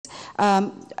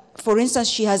For instance,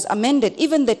 she has amended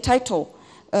even the title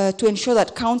to ensure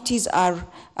that counties are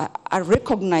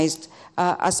recognized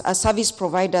as service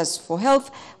providers for health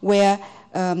where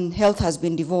health has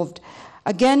been devolved.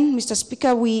 Again, Mr.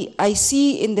 Speaker, I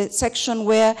see in the section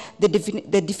where the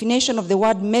definition of the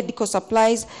word medical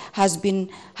supplies has been,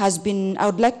 I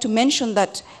would like to mention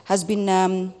that has been,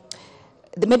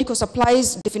 the medical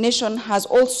supplies definition has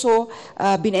also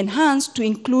been enhanced to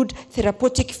include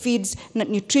therapeutic feeds,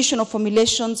 nutritional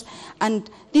formulations, and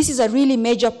this is a really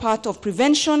major part of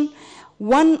prevention.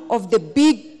 One of the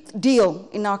big deal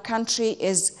in our country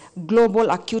is global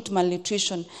acute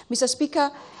malnutrition. Mr. Speaker,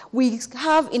 we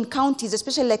have in counties,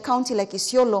 especially a county like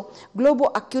Isiolo,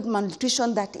 global acute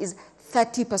malnutrition that is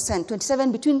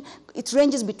 30%, it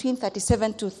ranges between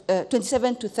 27 to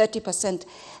 30%.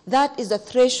 That is the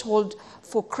threshold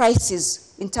for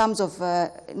crisis in terms of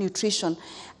nutrition.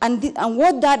 And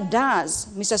what that does,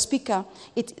 Mr. Speaker,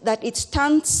 it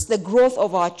stunts the growth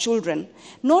of our children,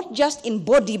 not just in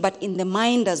body, but in the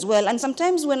mind as well. And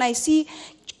sometimes when I see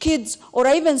kids, or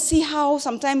I even see how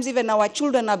sometimes even our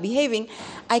children are behaving,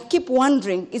 I keep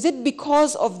wondering, is it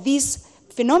because of this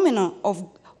phenomenon of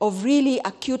really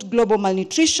acute global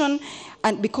malnutrition,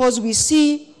 and because we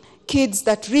see kids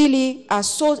that really are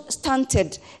so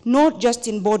stunted, not just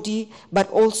in body, but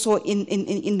also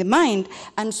in the mind.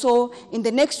 And so in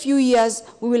the next few years,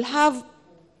 we will have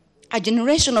a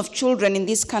generation of children in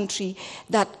this country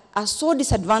that are so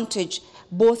disadvantaged,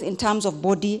 both in terms of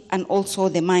body and also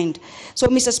the mind. So,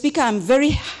 Mr. Speaker, I'm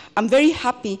very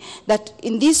happy that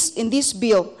in this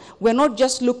bill, we're not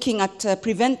just looking at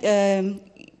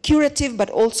curative, but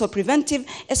also preventive,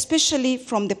 especially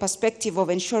from the perspective of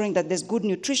ensuring that there's good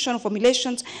nutrition,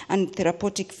 formulations, and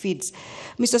therapeutic feeds.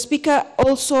 Mr. Speaker,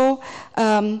 also,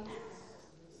 the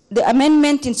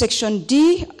amendment in Section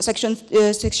D, Section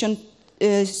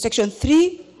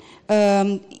 3,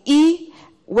 E,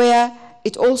 where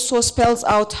it also spells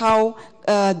out how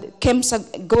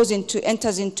KEMSA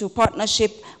enters into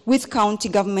partnership with county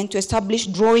government to establish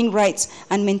drawing rights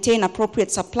and maintain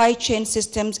appropriate supply chain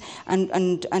systems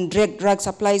and drug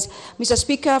supplies. Mr.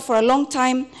 Speaker, for a long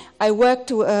time, I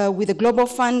worked with the Global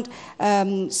Fund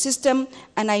system,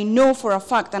 and I know for a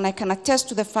fact, and I can attest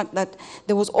to the fact that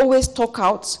there was always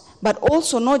stockouts, but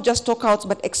also not just stockouts,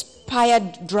 but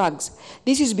expired drugs.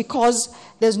 This is because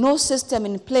there's no system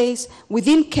in place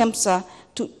within KEMSA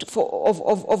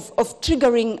of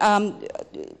triggering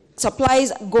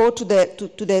supplies go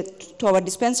to our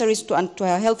dispensaries and to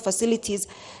our health facilities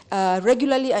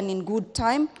regularly and in good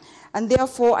time. And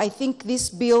therefore, I think this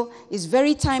bill is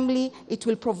very timely. It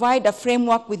will provide a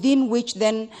framework within which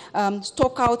then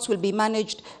stockouts will be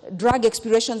managed, drug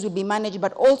expirations will be managed,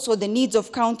 but also the needs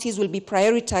of counties will be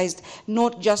prioritized,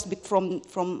 not just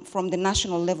from the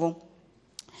national level.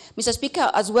 Mr.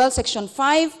 Speaker, as well, Section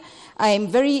 5, I am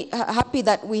very happy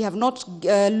that we have not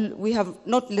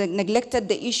neglected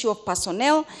the issue of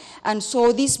personnel, and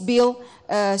so this bill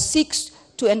seeks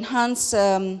to enhance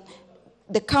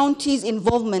the county's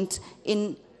involvement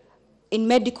in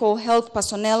medical health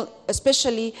personnel,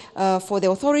 especially for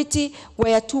the authority,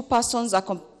 where 2 persons are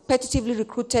competitively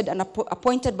recruited and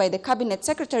appointed by the cabinet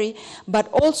secretary, but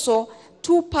also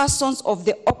 2 persons of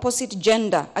the opposite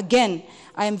gender. Again,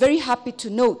 I am very happy to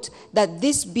note that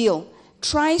this bill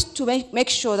tries to make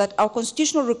sure that our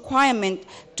constitutional requirement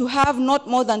to have not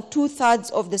more than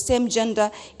 2/3 of the same gender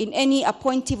in any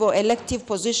appointive or elective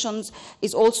positions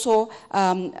is also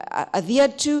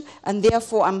adhered to, and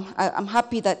therefore I'm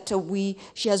happy that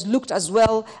she has looked as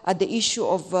well at the issue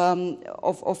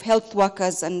of health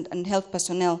workers and health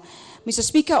personnel. Mr.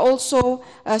 Speaker, also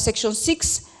Section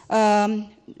 6,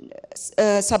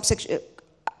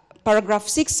 Paragraph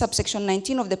 6, subsection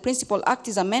 19 of the Principal Act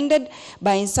is amended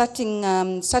by inserting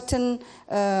certain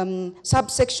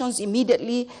subsections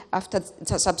immediately after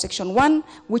subsection 1,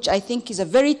 which I think is a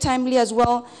very timely as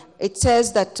well. It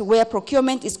says that where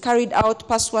procurement is carried out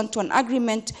pursuant to an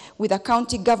agreement with a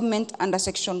county government under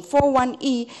Section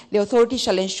 4.1e, the authority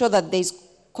shall ensure that there is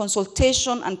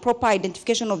consultation and proper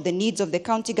identification of the needs of the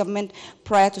county government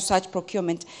prior to such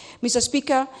procurement. Mr.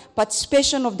 Speaker,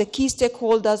 participation of the key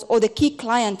stakeholders or the key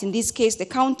client, in this case the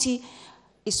county,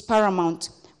 is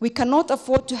paramount. We cannot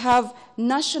afford to have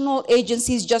national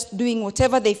agencies just doing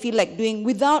whatever they feel like doing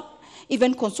without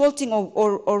even consulting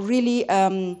or really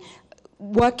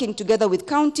working together with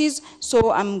counties.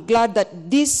 So I'm glad that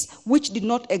this, which did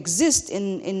not exist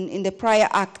in the prior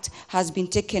act, has been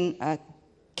taken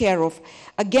care of.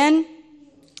 Again,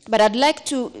 but I'd like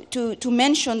to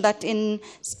mention that in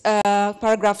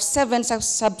paragraph 7,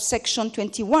 subsection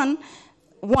 21,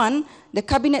 1, the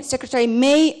Cabinet Secretary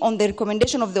may, on the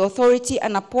recommendation of the authority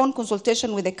and upon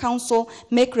consultation with the Council,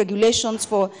 make regulations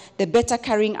for the better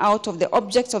carrying out of the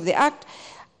objects of the Act.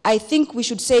 I think we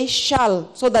should say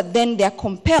shall, so that then they are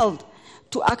compelled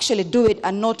to actually do it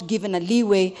and not given a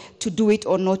leeway to do it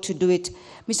or not to do it.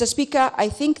 Mr. Speaker, I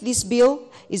think this bill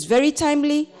is very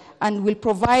timely and will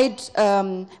provide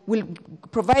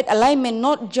alignment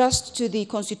not just to the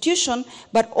Constitution,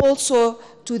 but also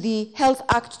to the Health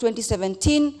Act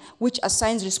 2017, which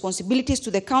assigns responsibilities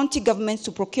to the county governments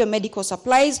to procure medical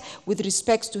supplies with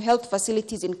respect to health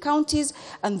facilities in counties.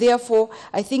 And therefore,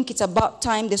 I think it's about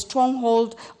time the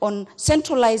stronghold on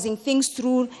centralizing things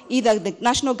through either the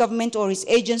national government or its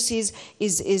agencies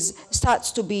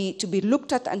starts to be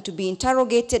looked at and to be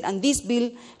interrogated. And this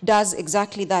bill does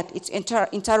exactly that. It's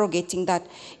interrogating that.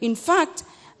 In fact,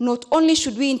 not only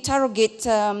should we interrogate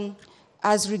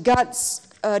as regards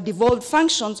devolved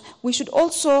functions, we should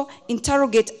also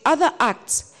interrogate other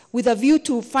acts with a view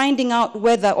to finding out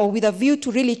whether, or with a view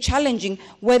to really challenging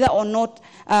whether or not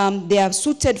they are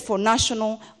suited for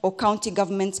national or county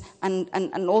governments,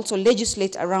 and also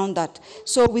legislate around that.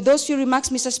 So with those few remarks,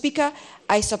 Mr. Speaker,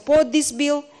 I support this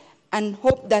bill and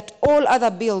hope that all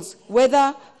other bills,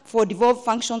 whether for devolved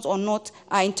functions or not,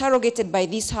 are interrogated by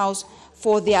this House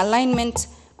for their alignment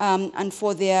and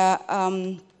for their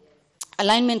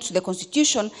alignment to the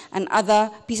Constitution and other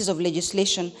pieces of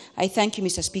legislation. I thank you,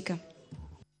 Mr. Speaker.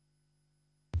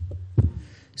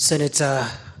 Senator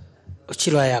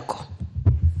Ochilwa-Yako.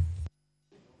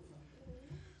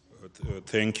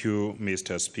 Thank you,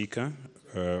 Mr. Speaker,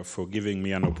 for giving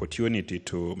me an opportunity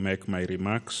to make my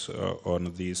remarks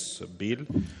on this bill.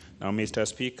 Now, Mr.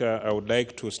 Speaker, I would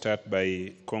like to start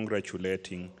by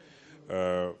congratulating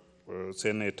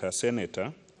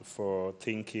Senator for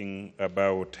thinking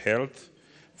about health,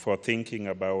 for thinking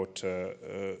about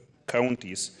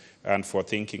counties, and for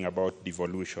thinking about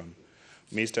devolution.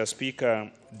 Mr. Speaker,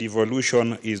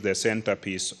 devolution is the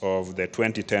centerpiece of the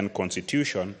 2010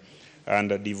 Constitution,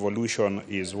 and devolution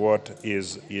is what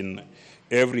is in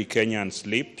every Kenyan's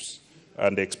lips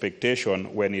and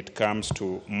expectation when it comes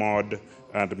to mode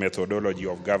and methodology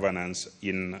of governance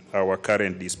in our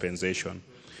current dispensation.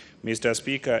 Mr.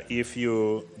 Speaker, if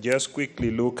you just quickly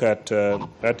look at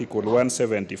Article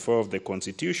 174 of the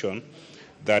Constitution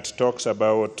that talks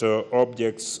about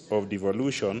objects of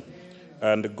devolution,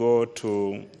 and go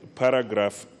to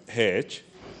paragraph H,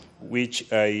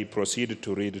 which I proceed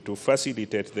to read, to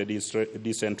facilitate the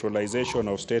decentralization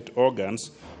of state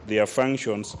organs, their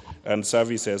functions and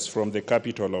services from the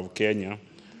capital of Kenya,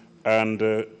 and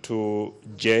to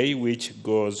J, which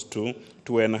goes to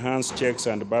enhance checks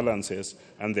and balances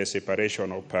and the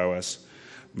separation of powers.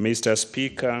 Mr.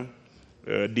 Speaker,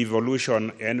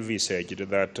 devolution envisaged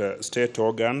that state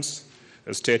organs,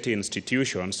 state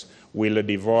institutions will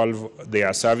devolve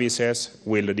their services,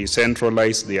 will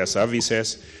decentralize their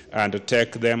services, and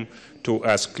take them to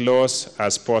as close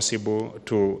as possible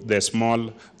to the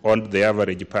small or the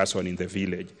average person in the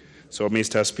village. So,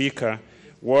 Mr. Speaker,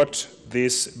 what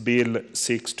this bill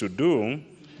seeks to do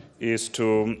is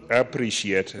to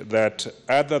appreciate that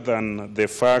other than the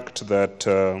fact that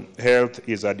health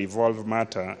is a devolved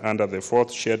matter under the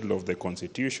 4th schedule of the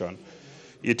Constitution,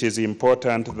 it is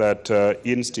important that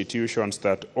institutions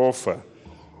that offer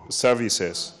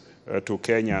services to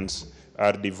Kenyans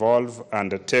are devolved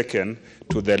and taken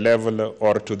to the level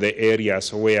or to the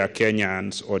areas where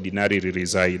Kenyans ordinarily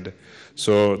reside.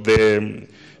 So the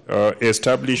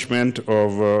establishment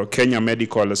of Kenya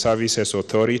Medical Services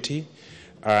Authority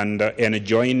and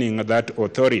enjoining that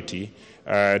authority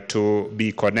to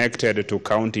be connected to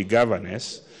county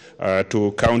governance,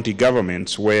 to county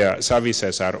governments where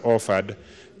services are offered,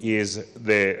 is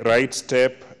the right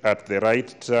step at the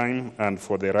right time and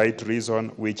for the right reason,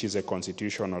 which is a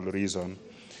constitutional reason.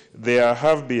 There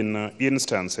have been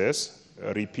instances,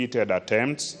 repeated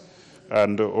attempts,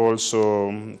 and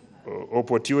also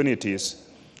opportunities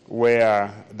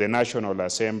where the National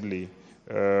Assembly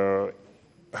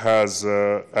has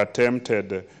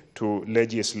attempted to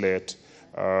legislate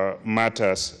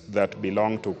matters that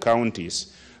belong to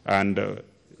counties and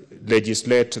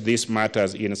legislate these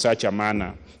matters in such a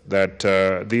manner that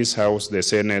this House, the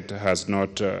Senate, has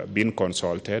not been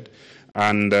consulted.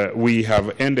 And we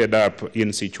have ended up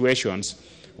in situations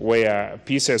where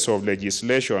pieces of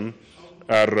legislation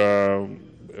are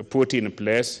put in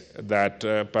place that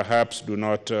perhaps do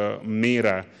not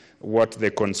mirror what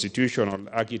the constitutional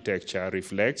architecture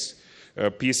reflects.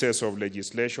 Pieces of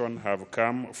legislation have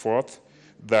come forth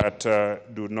that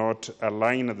do not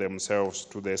align themselves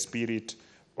to the spirit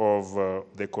of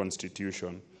the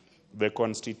Constitution. The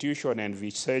Constitution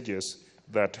envisages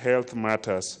that health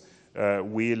matters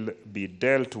will be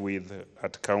dealt with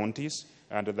at counties,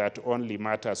 and that only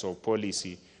matters of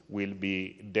policy will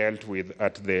be dealt with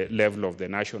at the level of the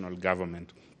national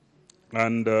government.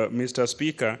 And Mr.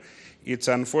 Speaker, it's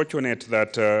unfortunate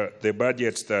that the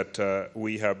budgets that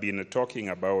we have been talking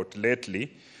about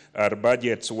lately are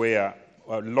budgets where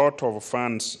a lot of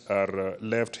funds are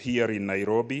left here in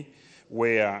Nairobi,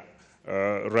 where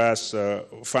RAS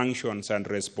functions and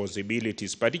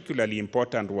responsibilities, particularly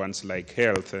important ones like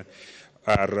health,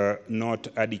 are not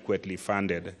adequately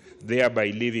funded, thereby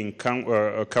leaving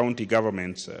county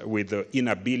governments with the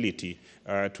inability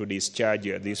to discharge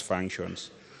these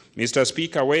functions. Mr.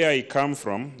 Speaker, where I come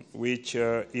from, which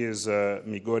is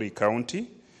Migori County,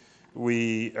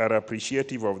 we are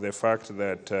appreciative of the fact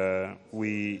that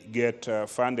we get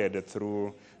funded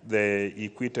through the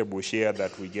equitable share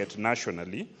that we get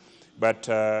nationally. But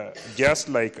just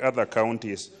like other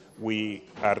counties, we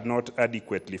are not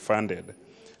adequately funded.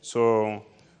 So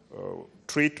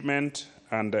treatment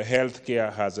and health care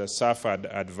has suffered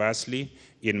adversely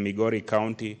in Migori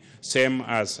County, same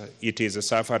as it is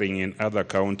suffering in other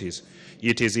counties.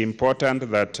 It is important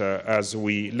that as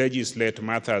we legislate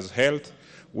matters health,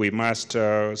 we must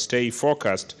stay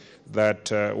focused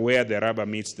that where the rubber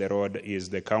meets the road is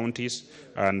the counties,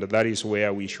 and that is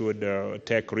where we should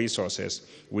take resources,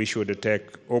 we should take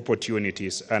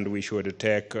opportunities, and we should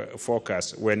take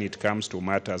focus when it comes to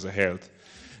matters health.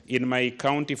 In my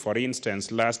county, for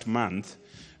instance, last month,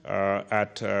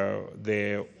 at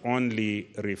the only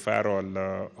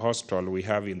referral hospital we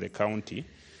have in the county,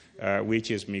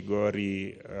 which is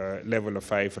Migori Level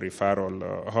 5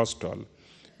 Referral Hospital,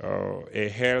 a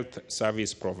health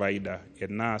service provider, a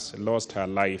nurse, lost her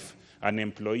life. An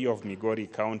employee of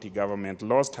Migori County government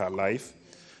lost her life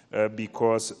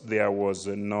because there was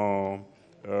no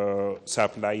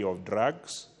supply of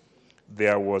drugs,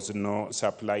 there was no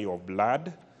supply of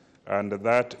blood, and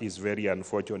that is very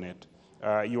unfortunate.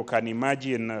 You can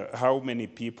imagine how many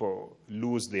people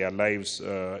lose their lives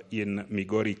in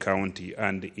Migori County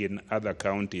and in other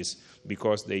counties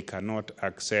because they cannot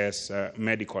access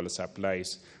medical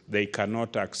supplies. They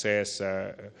cannot access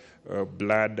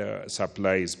blood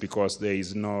supplies because there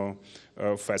is no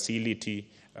facility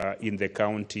in the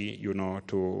county,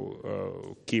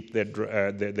 to keep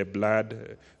the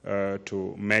blood,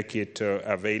 to make it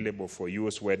available for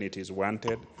use when it is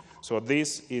wanted. So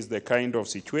this is the kind of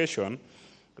situation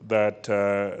that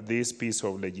this piece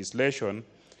of legislation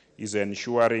is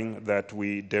ensuring that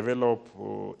we develop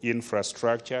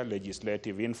infrastructure,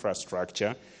 legislative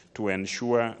infrastructure, to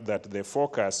ensure that the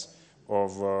focus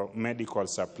of medical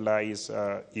supplies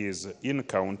is in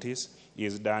counties,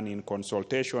 is done in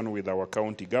consultation with our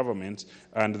county governments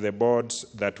and the boards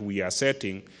that we are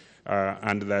setting,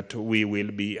 and that we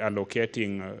will be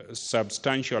allocating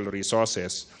substantial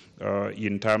resources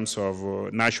in terms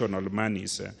of national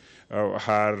monies,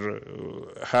 have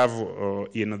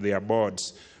in their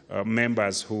boards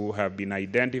members who have been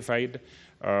identified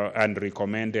and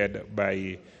recommended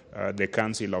by the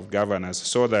Council of Governors,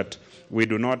 so that we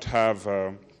do not have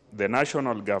the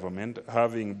national government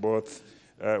having both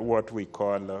what we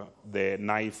call the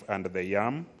knife and the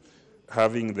yam,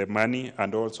 having the money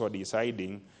and also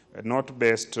deciding not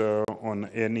based on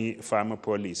any farm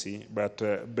policy, but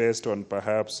based on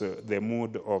perhaps the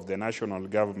mood of the national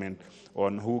government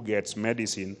on who gets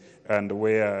medicine and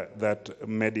where that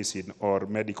medicine or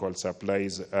medical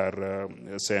supplies are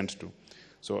sent to.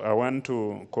 So I want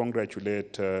to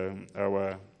congratulate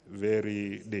our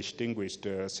very distinguished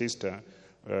sister,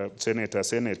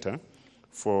 Senator,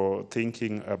 for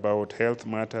thinking about health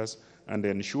matters and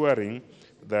ensuring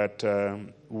that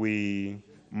we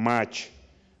match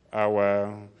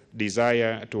our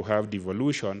desire to have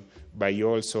devolution by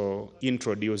also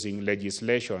introducing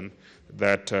legislation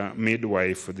that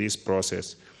midwife this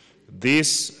process.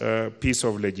 This piece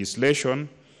of legislation,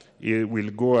 it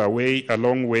will go a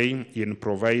long way in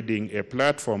providing a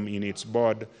platform in its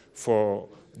board for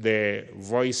the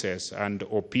voices and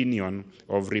opinion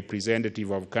of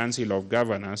representative of Council of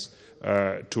Governors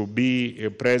to be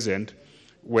present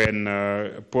when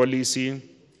policy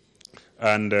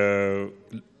and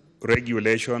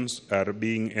regulations are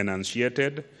being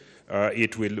enunciated.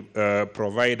 It will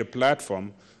provide a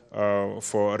platform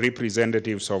for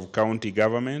representatives of county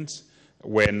governments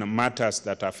when matters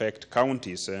that affect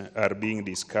counties are being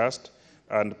discussed,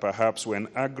 and perhaps when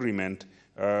agreement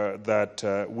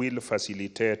that will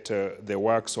facilitate the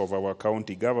works of our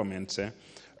county governments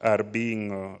are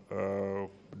being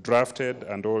drafted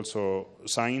and also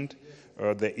signed.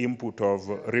 The input of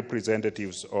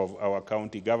representatives of our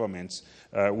county governments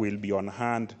will be on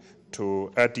hand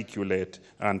to articulate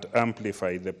and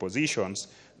amplify the positions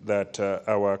that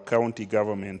our county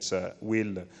governments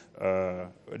will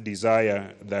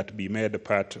desire that be made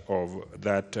part of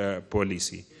that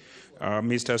policy.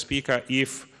 Mr. Speaker,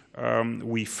 if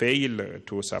we fail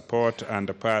to support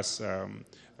and pass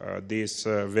this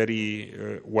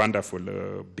very wonderful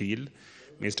bill,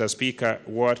 Mr. Speaker,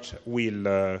 what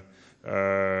we'll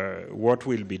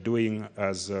be doing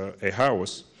as a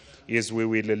House is we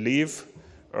will leave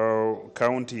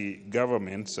county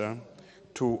governments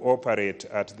to operate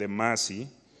at the mercy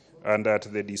and at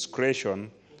the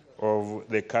discretion of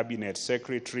the Cabinet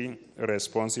Secretary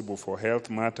responsible for health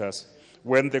matters,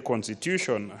 when the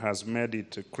Constitution has made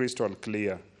it crystal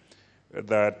clear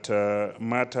that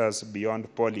matters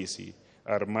beyond policy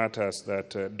are matters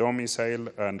that domicile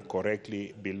and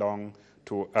correctly belong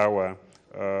to our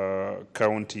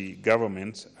county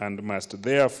governments and must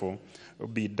therefore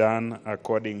be done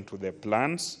according to the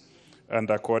plans and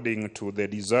according to the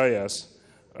desires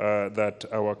that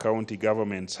our county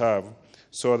governments have,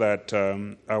 so that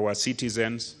our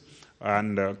citizens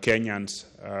and Kenyans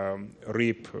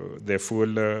reap the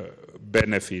full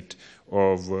benefit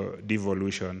of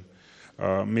devolution.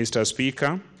 Mr.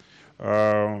 Speaker,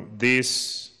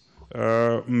 this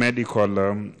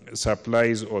Medical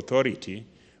Supplies Authority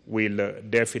will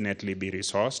definitely be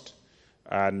resourced,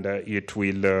 and it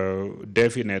will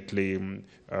definitely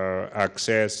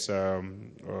access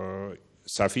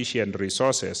sufficient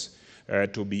resources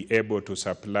to be able to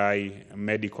supply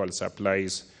medical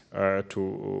supplies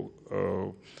to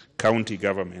county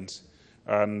governments.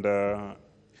 And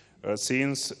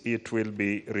since it will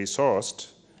be resourced,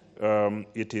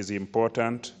 it is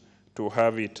important to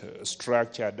have it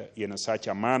structured in such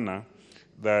a manner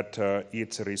that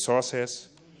its resources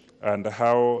and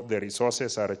how the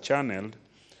resources are channeled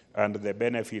and the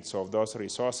benefits of those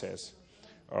resources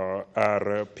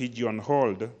are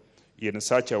pigeonholed in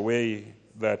such a way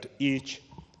that each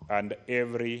and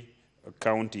every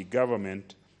county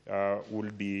government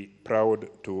will be proud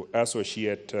to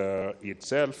associate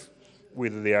itself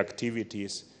with the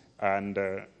activities and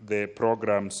the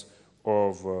programs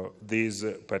of this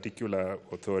particular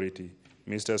authority.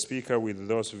 Mr. Speaker, with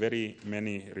those very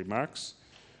many remarks,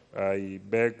 I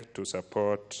beg to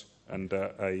support, and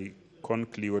I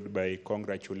conclude by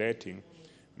congratulating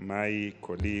my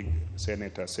colleague,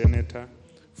 Senator,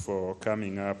 for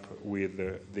coming up with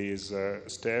this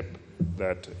step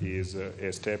that is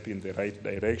a step in the right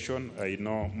direction. I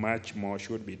know much more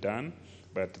should be done,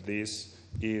 but this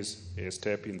is a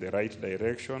step in the right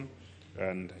direction,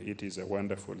 and it is a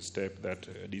wonderful step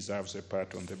that deserves a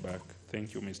pat on the back.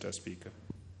 Thank you, Mr. Speaker.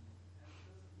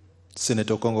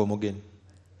 Senator Kongo Mugen.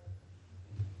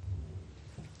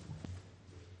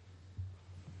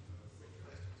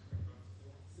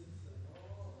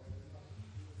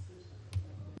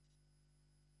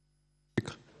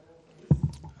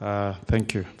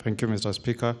 Thank you, Mr.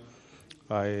 Speaker.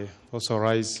 I also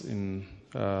rise in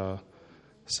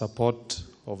support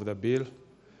of the bill,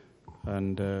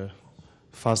 and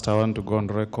first I want to go on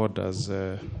record as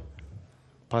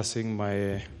passing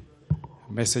my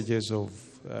messages of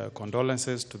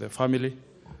condolences to the family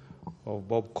of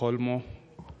Bob Colmo,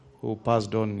 who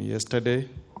passed on yesterday,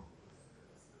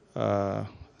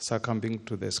 succumbing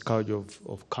to the scourge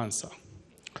of cancer.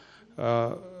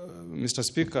 Mr.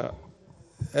 Speaker,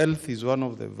 health is one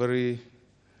of the very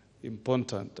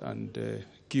important and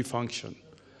key functions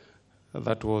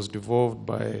that was devolved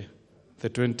by the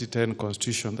 2010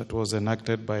 Constitution that was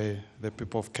enacted by the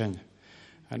people of Kenya.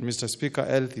 And Mr. Speaker,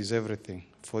 health is everything.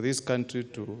 For this country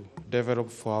to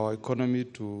develop, for our economy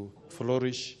to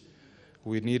flourish,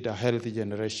 we need a healthy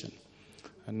generation.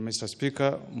 And Mr.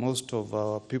 Speaker, most of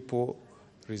our people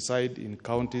reside in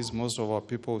counties. Most of our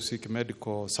people who seek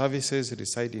medical services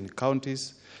reside in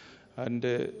counties. And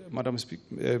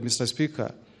Mr.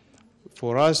 Speaker,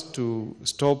 for us to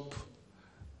stop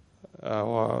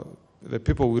the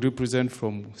people we represent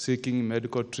from seeking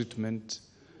medical treatment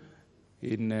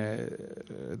in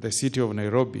the city of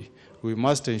Nairobi, we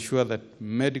must ensure that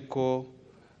medical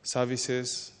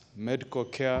services, medical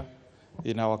care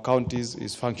in our counties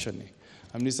is functioning.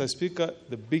 And Mr. Speaker,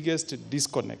 the biggest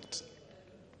disconnect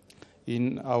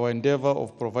in our endeavor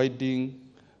of providing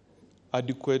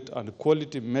adequate and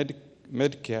quality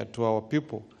Medicare to our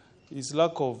people is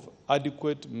lack of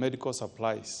adequate medical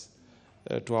supplies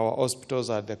to our hospitals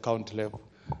at the county level.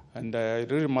 And I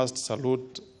really must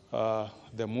salute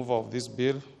the mover of this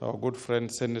bill, our good friend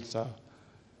Senator,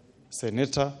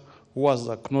 who has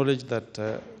acknowledged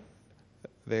that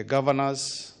the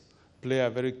governors play a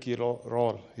very key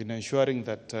role in ensuring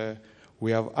that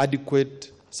we have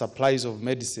adequate supplies of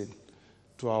medicine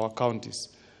to our counties.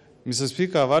 Mr.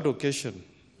 Speaker, I've had occasion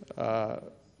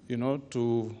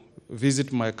to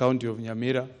visit my county of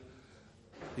Nyamira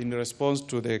in response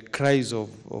to the cries of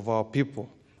our people,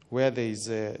 where there is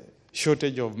a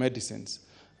shortage of medicines.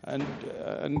 And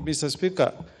Mr.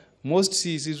 Speaker, most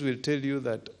CECs will tell you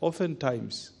that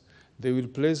oftentimes they will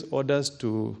place orders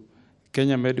to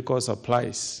Kenya Medical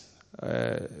Supplies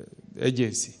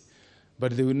Agency,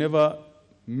 but they will never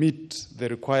meet the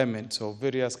requirements of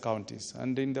various counties.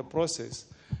 And in the process,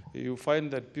 you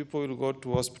find that people will go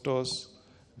to hospitals,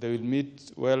 they will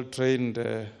meet well-trained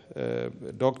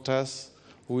doctors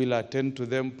who will attend to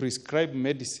them, prescribe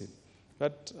medicine.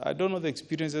 But I don't know the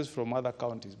experiences from other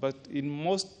counties, but in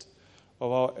most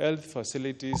of our health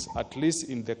facilities, at least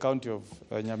in the county of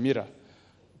Nyamira,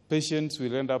 patients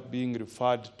will end up being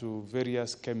referred to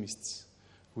various chemists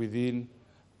within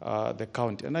the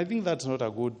county. And I think that's not a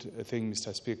good thing,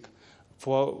 Mr. Speaker.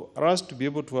 For us to be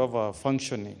able to have a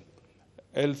functioning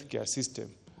healthcare system,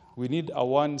 we need a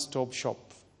one-stop shop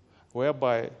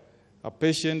whereby a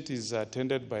patient is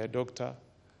attended by a doctor,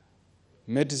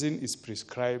 medicine is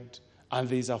prescribed, and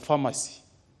there is a pharmacy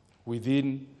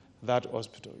within that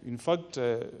hospital. In fact,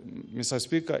 Mr.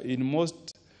 Speaker, in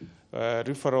most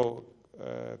referral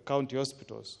county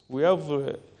hospitals, we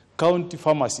have county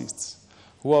pharmacists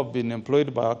who have been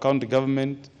employed by our county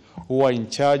government, who are in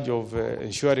charge of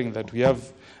ensuring that we have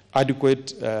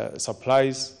adequate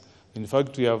supplies. In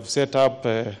fact, we have set up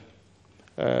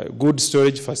good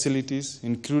storage facilities,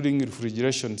 including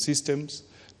refrigeration systems,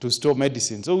 to store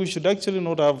medicine. So we should actually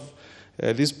not have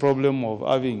this problem of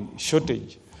having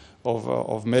shortage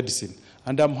of medicine.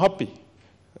 And I'm happy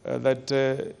that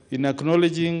in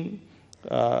acknowledging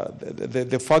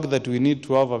the fact that we need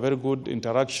to have a very good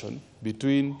interaction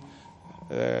between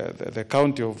the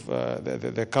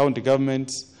county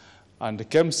governments and the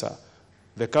KEMSA,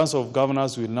 the Council of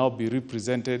Governors will now be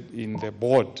represented in the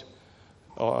board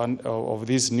of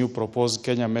this new proposed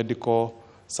Kenya Medical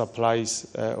Supplies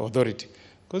Authority.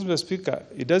 Because, Mr. Speaker,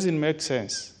 it doesn't make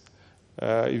sense.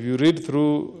 If you read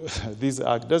through this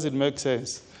act, does it make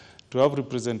sense to have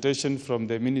representation from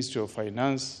the Ministry of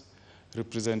Finance,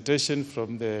 representation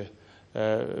from the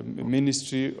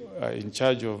ministry in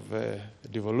charge of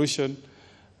devolution,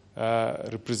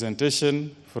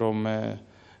 representation from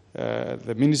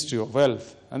the Ministry of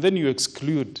Health, and then you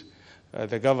exclude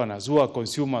the governors who are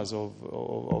consumers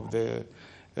of the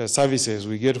services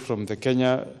we get from the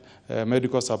Kenya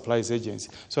Medical Supplies Agency.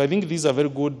 So I think this is a very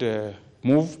good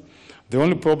move. The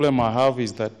only problem I have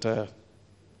is that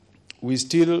we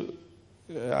still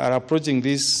are approaching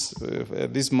this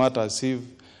matter as if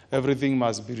everything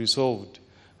must be resolved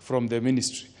from the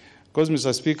ministry. Because,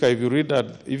 Mr. Speaker, if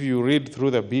you read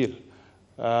through the bill,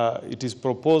 it is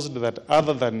proposed that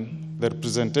other than the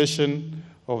representation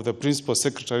of the principal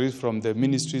secretaries from the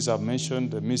ministries I've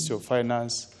mentioned, the Ministry of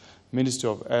Finance, Ministry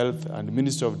of Health, and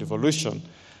Ministry of Devolution,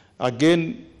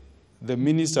 again, the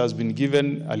minister has been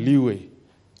given a leeway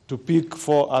to pick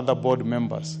 4 other board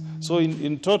members. So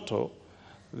in total,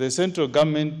 the central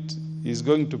government is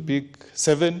going to pick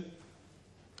 7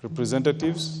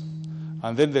 representatives,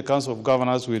 and then the Council of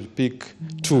Governors will pick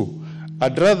 2.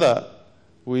 I'd rather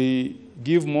we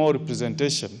give more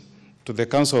representation to the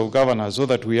Council of Governors so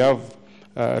that we have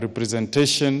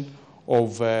representation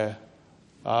of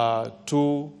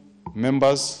 2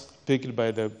 members picked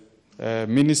by the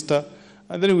minister,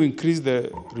 and then we increase the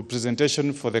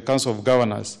representation for the Council of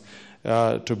Governors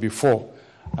to be 4.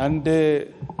 And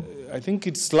I think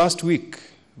it's last week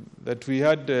that we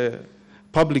had a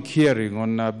public hearing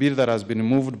on a bill that has been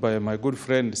moved by my good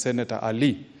friend Senator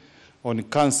Ali on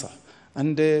cancer.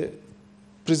 And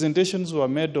presentations were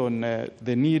made on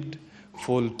the need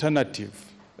for alternative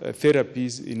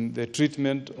therapies in the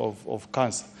treatment of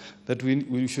cancer, that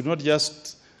we should not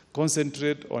just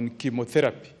concentrate on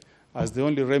chemotherapy as the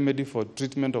only remedy for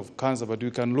treatment of cancer, but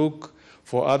we can look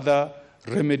for other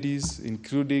remedies,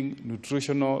 including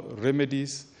nutritional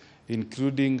remedies,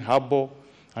 including herbal.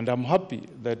 And I'm happy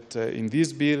that in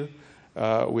this bill,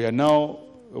 we are now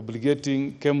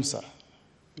obligating KEMSA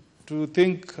to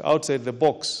think outside the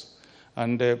box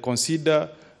and consider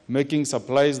making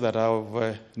supplies that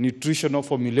have nutritional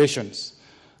formulations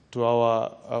to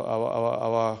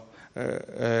our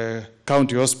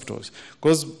county hospitals.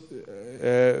 Because,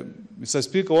 Mr.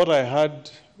 Speaker, what I heard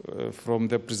from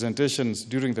the presentations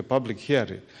during the public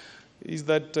hearing is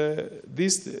that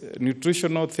these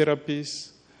nutritional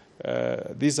therapies,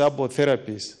 these herbal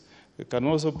therapies, can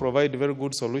also provide very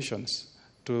good solutions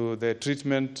to the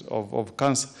treatment of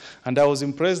cancer. And I was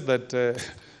impressed that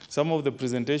some of the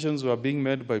presentations were being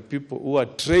made by people who are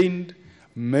trained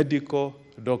medical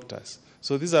doctors.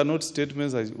 So these are not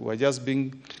statements that were just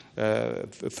being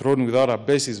thrown without a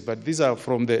basis, but these are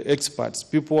from the experts.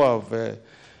 People who have,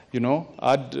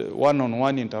 had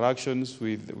one-on-one interactions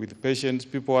with patients.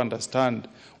 People understand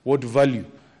what value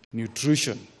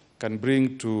nutrition can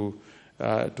bring to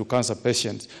cancer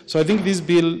patients. So I think this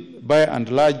bill, by and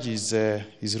large, is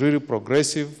really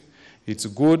progressive. It's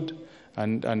good,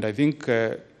 and I think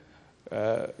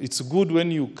it's good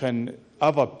when you can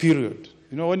have a period.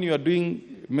 When you are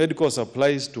doing medical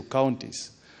supplies to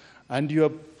counties, and you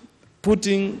are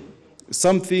putting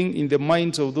something in the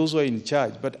minds of those who are in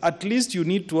charge, but at least you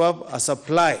need to have a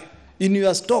supply in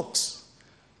your stocks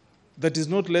that is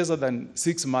not lesser than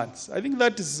 6 months. I think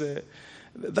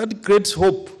that creates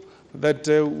hope that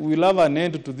we'll have an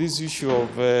end to this issue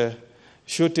of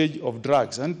shortage of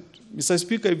drugs. And Mr.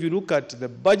 Speaker, if you look at the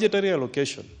budgetary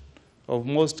allocation of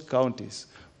most counties,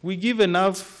 we give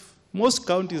enough. Most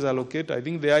counties allocate, I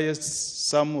think, the highest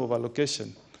sum of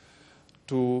allocation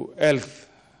to health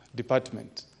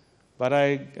department. But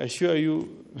I assure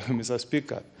you, Mr.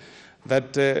 Speaker,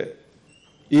 that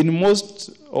in most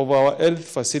of our health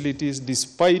facilities,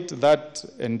 despite that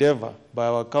endeavor by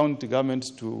our county governments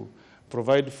to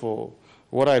provide for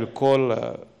what I'll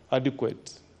call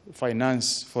adequate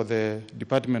finance for the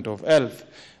Department of Health,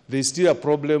 there's still a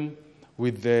problem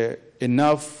with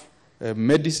enough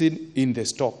medicine in the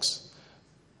stocks.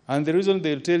 And the reason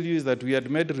they'll tell you is that we had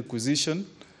made requisition.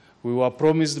 We were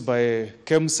promised by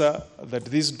KEMSA that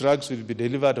these drugs will be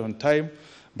delivered on time,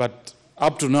 but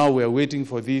up to now we are waiting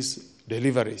for these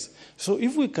deliveries. So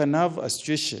if we can have a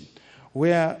situation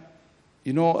where,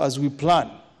 as we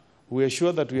plan, we are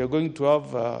sure that we are going to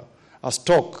have a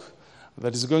stock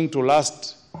that is going to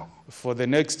last for the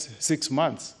next 6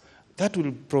 months, that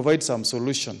will provide some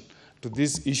solution to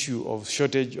this issue of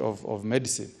shortage of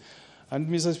medicine. And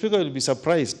Mr. Speaker, you'll be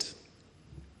surprised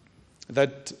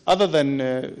that other than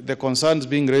the concerns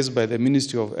being raised by the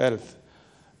Ministry of Health,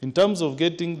 in terms of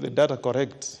getting the data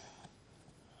correct,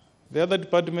 the other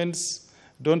departments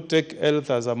don't take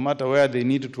health as a matter where they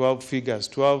need to have figures,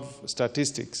 to have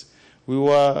statistics. We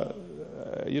were,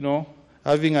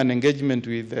 having an engagement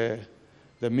with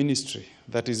the ministry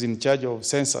that is in charge of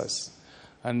census.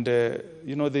 And,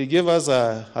 they gave us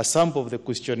a sample of the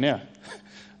questionnaire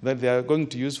that they are going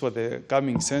to use for the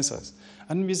coming census.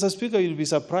 And, Mr. Speaker, you'll be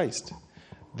surprised.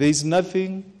 There is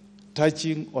nothing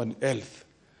touching on health.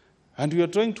 And we are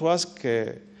trying to ask,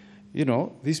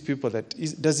 these people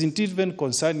does it even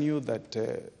concern you that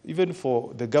even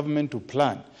for the government to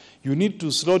plan, you need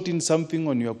to slot in something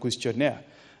on your questionnaire,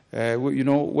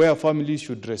 where families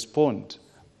should respond.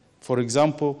 For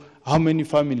example, how many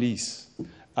families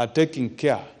are taking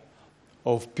care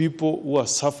of people who are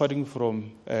suffering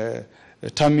from a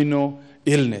terminal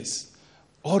illness?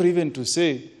 Or even to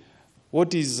say,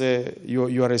 what is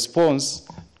your response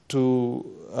to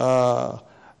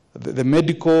the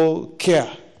medical care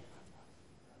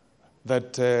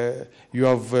that you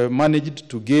have managed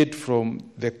to get from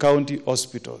the county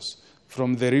hospitals,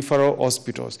 from the referral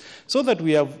hospitals, so that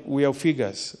we have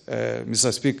figures,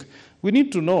 Mr. Speaker. We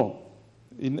need to know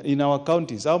in our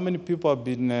counties how many people have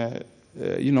been,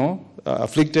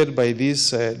 afflicted by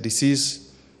this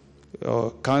disease,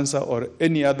 or cancer, or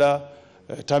any other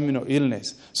terminal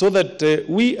illness, so that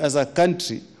we as a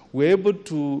country we're able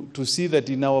to see that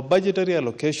in our budgetary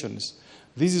allocations,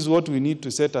 this is what we need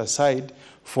to set aside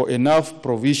for enough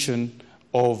provision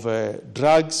of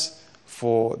drugs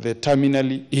for the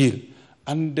terminally ill.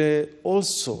 And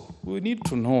also, we need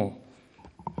to know,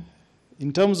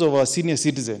 in terms of our senior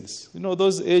citizens,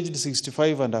 those aged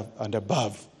 65 and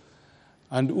above,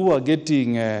 and who are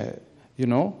getting,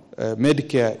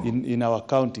 Medicare in our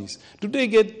counties, do they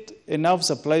get enough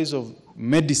supplies of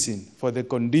medicine for the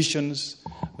conditions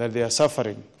that they are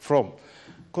suffering from?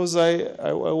 Because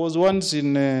I was once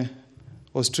in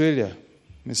Australia,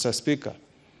 Mr. Speaker,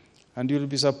 and you'll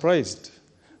be surprised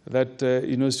that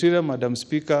in Australia,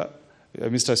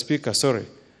 Mr. Speaker,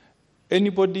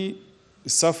 anybody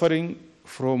suffering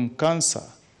from cancer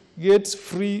gets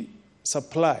free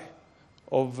supply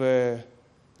of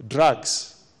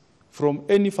drugs from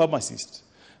any pharmacist.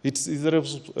 It's the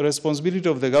responsibility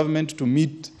of the government to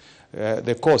meet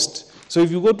the cost. So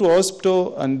if you go to a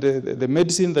hospital and the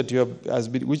medicine that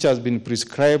which has been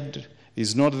prescribed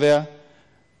is not there,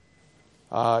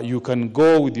 you can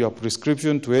go with your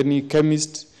prescription to any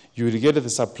chemist, you will get the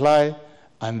supply,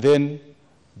 and then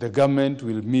the government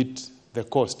will meet the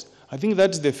cost. I think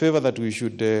that's the favor that we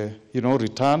should,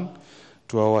 return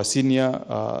to our senior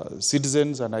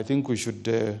citizens, and I think we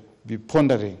should be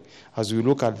pondering as we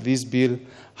look at this bill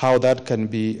how that can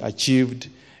be achieved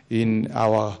in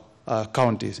our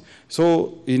counties.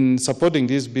 So in supporting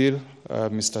this bill,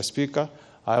 Mr. Speaker,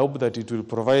 I hope that it will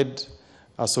provide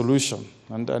a solution.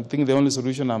 And I think the only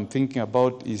solution I'm thinking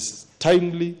about is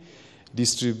timely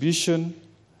distribution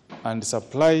and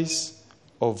supplies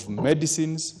of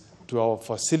medicines to our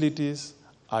facilities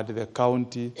at the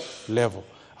county level.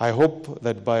 I hope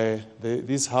that by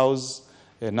this House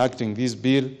enacting this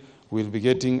bill, we'll be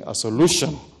getting a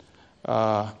solution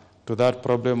to that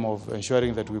problem of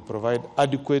ensuring that we provide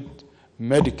adequate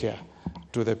Medicare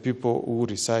to the people who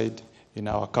reside in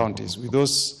our counties. With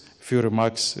those few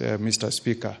remarks, Mr.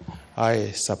 Speaker,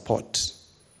 I support.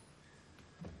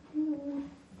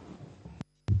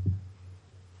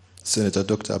 Senator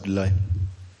Dr. Abdullahi.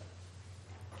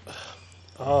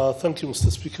 Thank you,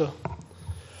 Mr. Speaker.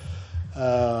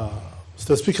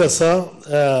 Mr. Speaker,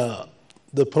 sir,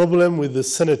 the problem with the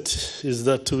Senate is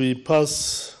that we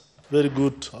pass very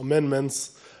good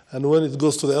amendments, and when it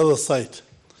goes to the other side,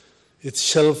 it's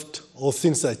shelved or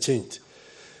things are changed.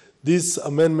 These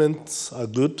amendments are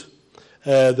good.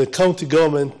 The county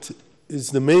government is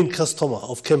the main customer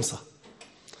of KEMSA.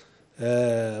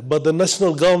 But the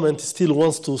national government still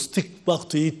wants to stick back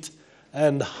to it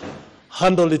and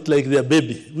handle it like their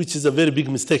baby, which is a very big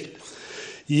mistake.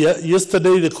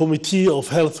 Yesterday, the Committee of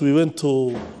Health, we went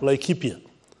to Laikipia,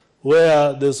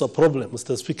 where there's a problem,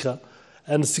 Mr. Speaker,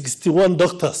 and 61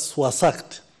 doctors were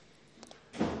sacked.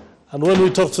 And when we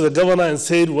talked to the governor and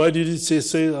said, why did you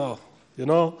say oh, you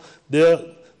know,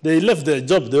 they left their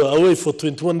job, they were away for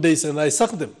 21 days, and I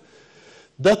sacked them.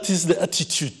 That is the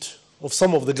attitude of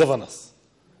some of the governors.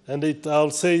 And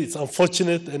I'll say it's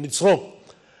unfortunate and it's wrong.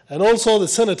 And also the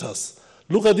senators.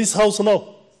 Look at this house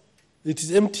now. It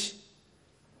is empty.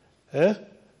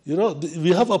 You know,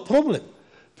 we have a problem.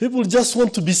 People just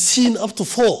want to be seen up to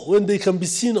 4 when they can be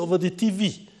seen over the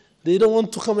TV. They don't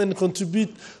want to come and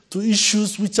contribute to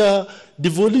issues which are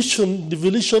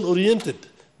devolution-oriented.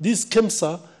 This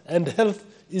KEMSA and health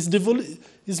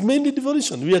is mainly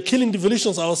devolution. We are killing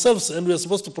devolutions ourselves, and we are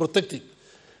supposed to protect it.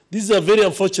 This is a very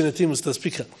unfortunate thing, Mr.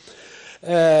 Speaker.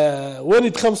 When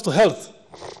it comes to health,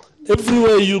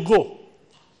 everywhere you go,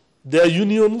 there are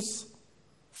unions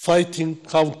fighting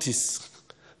counties.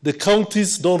 The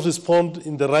counties don't respond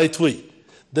in the right way.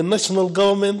 The national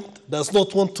government does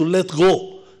not want to let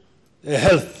go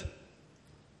health.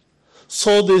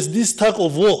 So there's this tug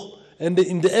of war. And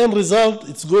in the end result,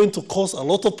 it's going to cause a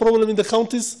lot of problem in the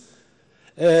counties.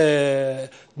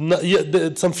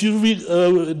 Some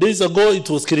few days ago, it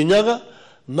was Kirinyaga.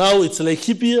 Now it's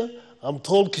Laikipia. I'm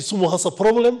told Kisumu has a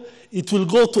problem. It will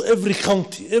go to every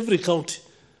county, every county.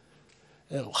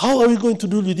 How are we going to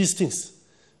deal with these things?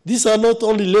 These are not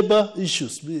only labor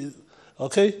issues,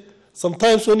 okay?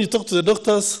 Sometimes when you talk to the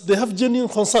doctors, they have genuine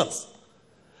concerns.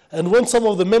 And when some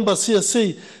of the members here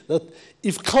say that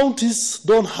if counties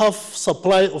don't have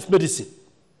supply of medicine,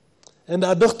 and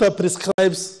a doctor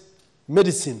prescribes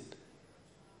medicine,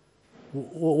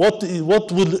 what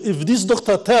will, if this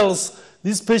doctor tells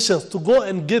these patients to go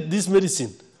and get this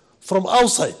medicine from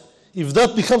outside, if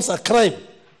that becomes a crime,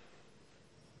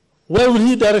 where will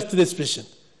he direct this patient?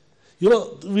 You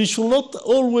know, we should not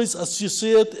always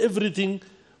associate everything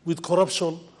with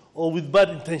corruption or with bad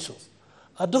intentions.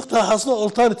 A doctor has no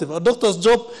alternative. A doctor's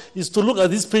job is to look at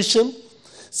this patient,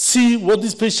 see what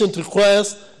this patient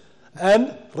requires,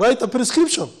 and write a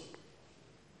prescription.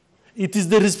 It is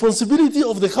the responsibility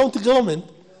of the county government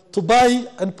to buy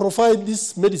and provide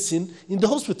this medicine in the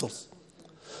hospitals.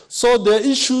 So there are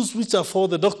issues which are for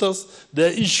the doctors, there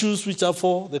are issues which are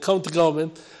for the county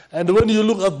government, and when you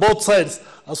look at both sides,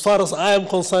 as far as I am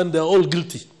concerned, they're all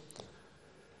guilty.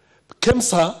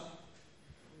 KEMSA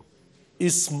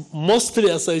is mostly,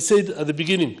 as I said at the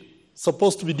beginning,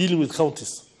 supposed to be dealing with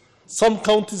counties. Some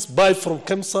counties buy from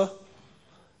KEMSA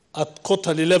at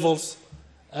quarterly levels,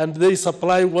 and they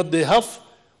supply what they have.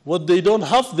 What they don't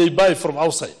have, they buy from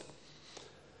outside.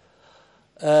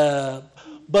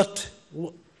 But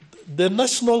the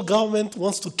national government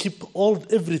wants to keep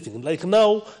everything. Like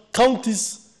now,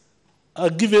 counties are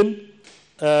given,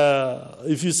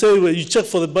 if you say, well, you check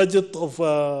for the budget of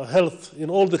health in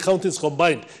all the counties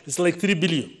combined, it's like 3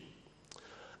 billion.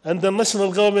 And the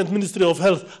national government Ministry of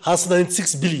Health has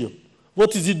 96 billion.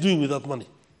 What is it doing with that money?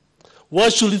 Why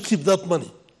should it keep that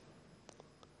money?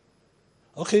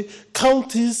 Okay,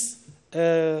 counties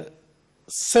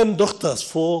send doctors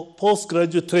for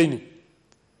postgraduate training.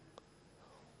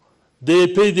 They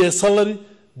pay their salary,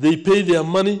 they pay their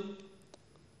money.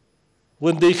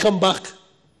 When they come back,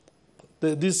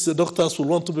 these doctors will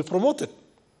want to be promoted.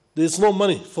 There's no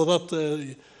money for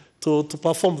that, to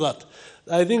perform that.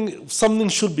 I think something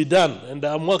should be done, and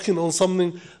I'm working on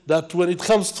something that when it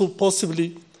comes to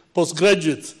possibly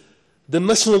postgraduates, the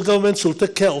national government should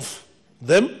take care of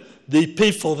them, they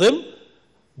pay for them,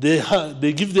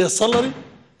 They give their salary,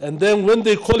 and then when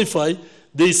they qualify,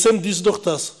 they send these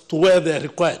doctors to where they are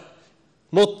required,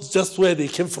 not just where they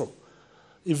came from.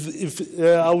 If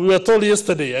we were told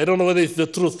yesterday, I don't know whether it's the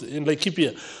truth, in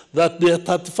Laikipia, that there are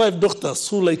 35 doctors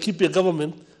who Laikipia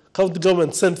county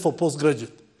government sent for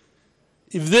postgraduate.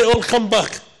 If they all come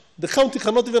back, the county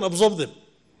cannot even absorb them.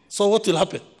 So what will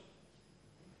happen?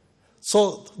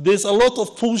 So there's a lot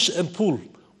of push and pull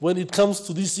when it comes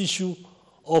to this issue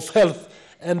of health.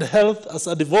 And health as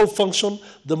a devolved function,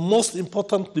 the most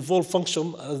important devolved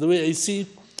function, as the way I see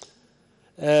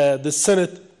it, the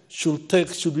Senate should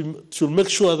make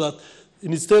sure that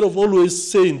instead of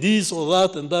always saying this or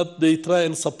that and that, they try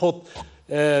and support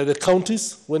the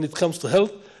counties when it comes to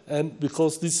health, and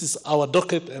because this is our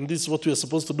docket and this is what we are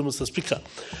supposed to do, Mr. Speaker.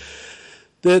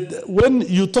 When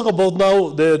you talk about now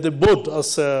the board,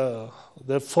 as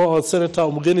the former Senator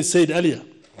Mugeni said earlier,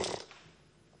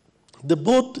 the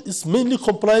board is mainly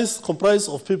comprised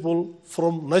of people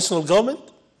from national government.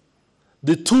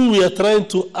 The two we are trying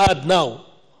to add now,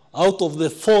 out of the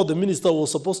four the minister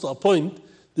was supposed to appoint,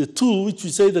 the two which we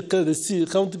say the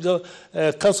county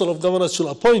council of governors should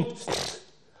appoint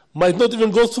might not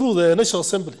even go through the National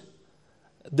Assembly.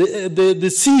 The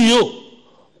CEO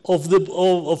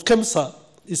of KEMSA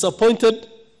is appointed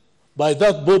by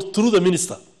that board through the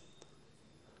minister.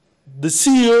 The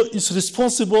CEO is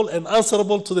responsible and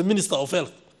answerable to the Minister of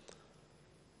Health.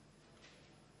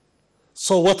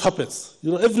 So what happens?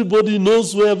 Everybody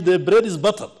knows where the bread is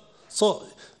buttered. So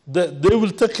they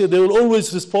will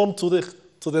always respond to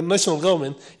the national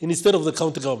government instead of the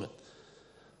county government,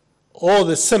 or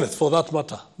the Senate for that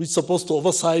matter, which is supposed to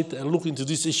oversight and look into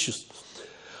these issues.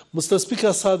 Mr.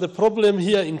 Speaker, sir, the problem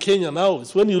here in Kenya now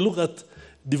is when you look at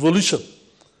devolution,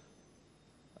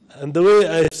 and the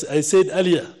way I said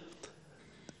earlier,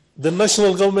 the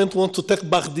national government want to take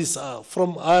back this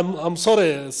I'm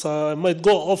sorry, sir, I might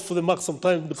go off the mark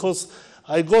sometime because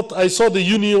I saw the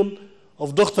union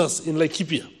of doctors in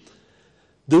Laikipia.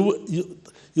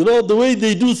 The way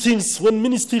they do things, when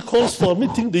ministry calls for a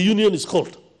meeting, the union is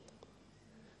called.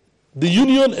 The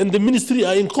union and the ministry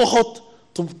are in cohort.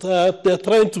 They're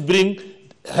trying to bring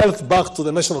health back to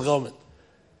the national government.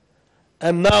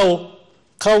 And now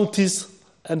counties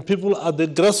and people at the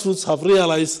grassroots have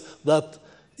realized that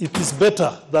it is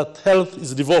better that health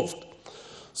is devolved.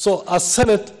 So as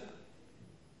Senate,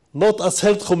 not as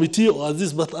health committee or as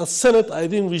this, but as Senate, I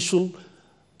think we should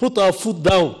put our foot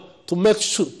down to make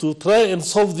sure, to try and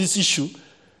solve this issue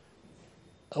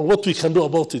and what we can do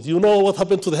about it. You know what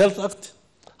happened to the Health Act?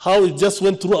 How it just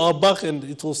went through our back and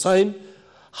it was signed.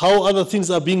 How other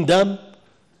things are being done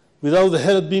without the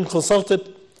health being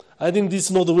consulted. I think this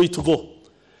is not the way to go.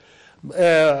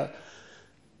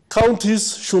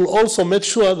 Counties should also make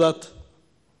sure that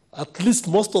at least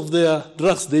most of their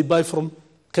drugs they buy from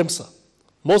KEMSA.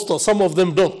 Some of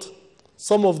them don't.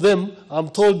 Some of them, I'm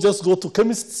told, just go to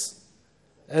chemists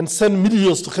and send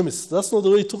millions to chemists. That's not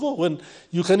the way to go. When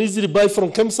you can easily buy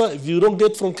from KEMSA, if you don't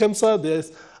get from KEMSA,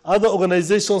 there's other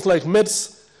organizations like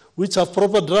MEDS, which have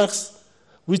proper drugs,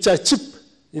 which are cheap,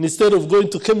 instead of going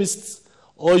to chemists,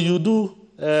 or you do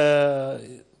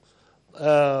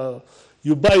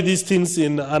you buy these things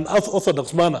in an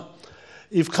unorthodox manner.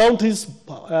 If counties,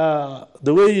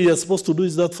 the way you're supposed to do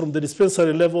is that from the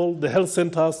dispensary level, the health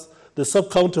centers, the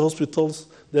sub-county hospitals,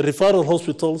 the referral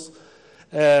hospitals,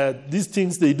 these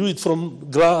things, they do it from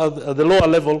the lower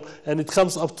level, and it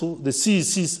comes up to the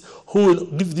CECs who will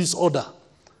give this order.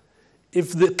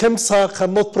 If the KEMSA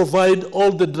cannot provide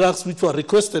all the drugs which were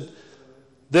requested,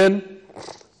 then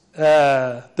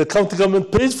the county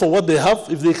government pays for what they have.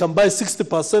 If they can buy 60%,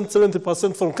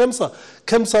 70% from KEMSA,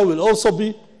 KEMSA will also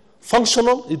be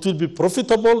functional, it will be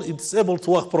profitable, it's able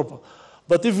to work proper.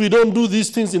 But if we don't do these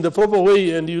things in the proper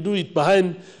way and you do it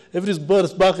behind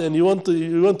everybody's back and you want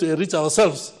to enrich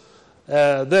ourselves,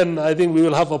 then I think we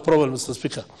will have a problem, Mr.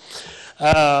 Speaker.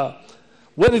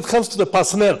 When it comes to the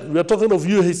personnel, we are talking of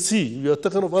UHC, we are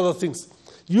talking of other things.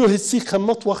 UHC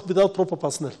cannot work without proper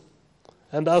personnel.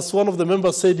 And as one of the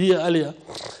members said here earlier,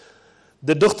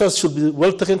 the doctors should be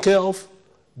well taken care of,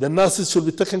 the nurses should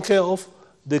be taken care of,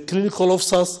 the clinical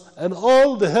officers, and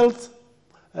all the health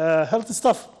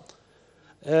staff.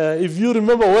 If you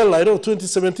remember well, I don't know,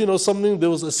 2017 or something, there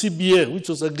was a CBA which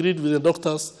was agreed with the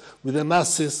doctors, with the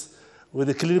nurses, with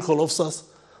the clinical officers.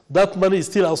 That money is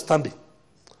still outstanding,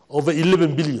 over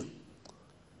 11 billion.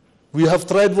 We have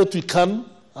tried what we can,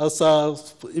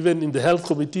 even in the health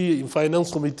committee, in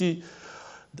finance committee,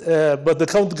 but the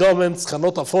county governments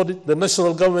cannot afford it. The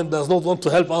national government does not want to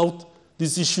help out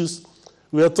these issues.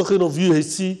 We are talking of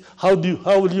UHC. How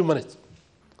will you manage?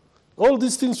 All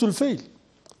these things will fail.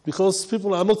 because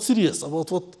people are not serious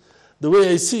about the way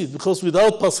I see it, because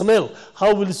without personnel,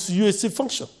 how will UHC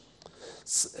function?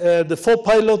 The 4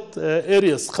 pilot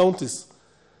areas, counties,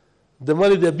 the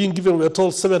money they're being given, we're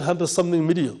told 700-something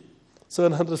million,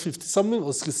 750-something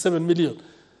or 67 million.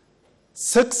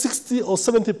 60 or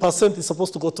 70% is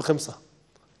supposed to go to KEMSA.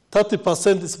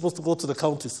 30% is supposed to go to the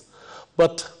counties.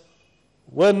 But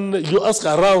when you ask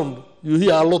around, you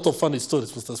hear a lot of funny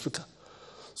stories, Mr. Speaker.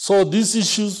 So these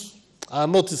issues are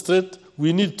not straight.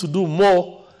 We need to do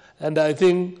more. And I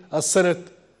think as Senate,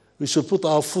 we should put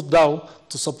our foot down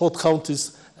to support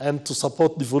counties and to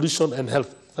support devolution and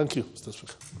health. Thank you, Mr.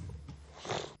 Speaker.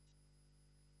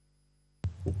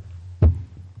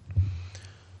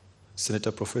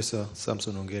 Senator Professor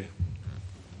Samson Ongeri.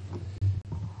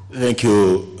 Thank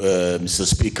you, Mr.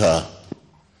 Speaker,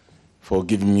 for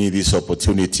giving me this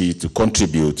opportunity to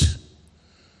contribute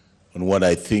on what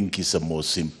I think is the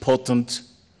most important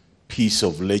piece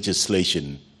of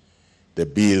legislation, the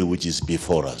bill which is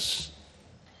before us.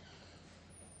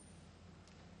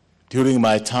 During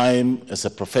my time as a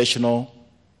professional,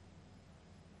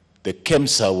 the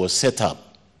KEMSA was set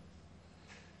up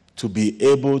to be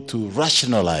able to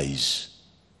rationalize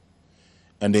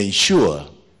and ensure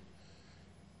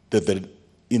that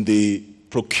in the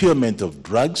procurement of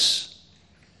drugs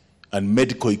and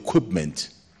medical equipment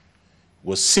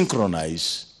was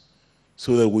synchronized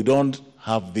so that we don't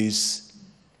have this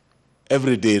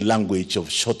everyday language of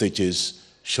shortages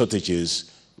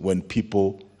when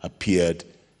people appeared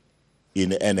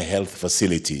in any health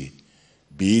facility,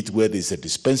 be it whether it's a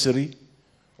dispensary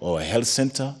or a health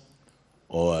center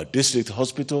or a district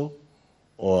hospital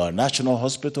or a national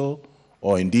hospital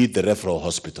or indeed the referral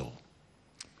hospital.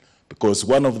 Because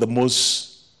one of the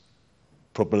most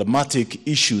problematic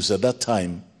issues at that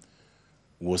time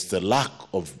was the lack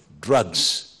of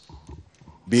drugs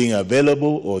being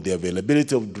available or the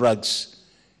availability of drugs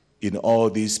in all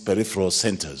these peripheral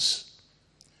centers.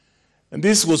 And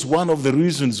this was one of the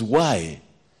reasons why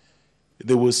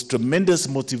there was tremendous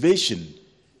motivation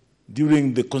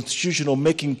during the constitutional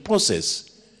making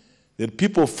process that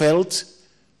people felt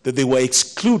that they were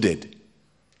excluded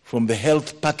from the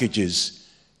health packages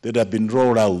that have been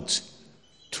rolled out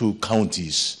to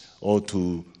counties or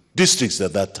to districts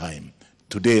at that time,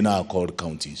 today now called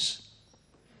counties.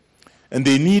 And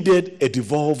they needed a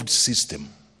devolved system.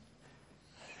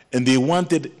 And they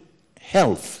wanted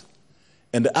health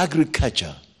and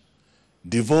agriculture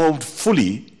devolved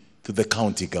fully to the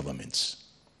county governments.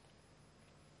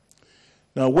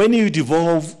 Now, when you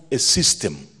devolve a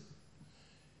system,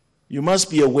 you must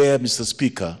be aware, Mr.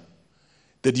 Speaker,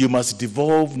 that you must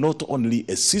devolve not only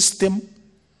a system,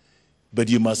 but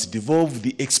you must devolve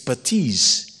the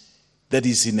expertise that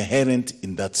is inherent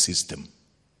in that system.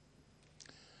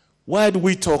 Why do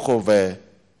we talk of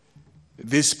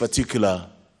this particular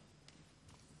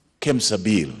KEMSA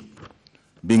bill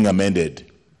being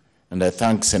amended? And I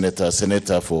thank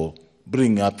Senator for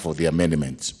bringing up for the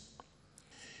amendment.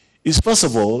 Is first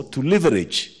of all to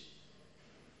leverage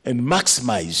and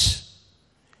maximize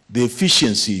the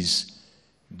efficiencies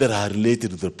that are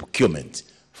related to the procurement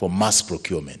for mass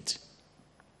procurement.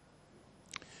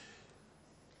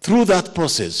 Through that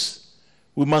process,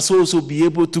 we must also be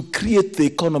able to create the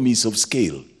economies of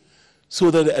scale so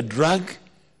that a drug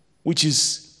which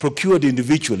is procured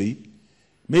individually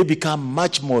may become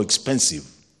much more expensive,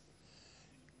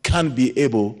 can be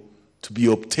able to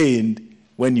be obtained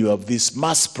when you have this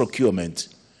mass procurement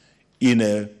in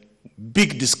a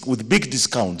with big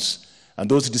discounts, and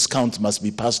those discounts must be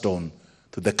passed on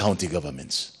to the county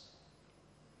governments.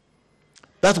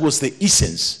 That was the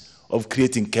essence of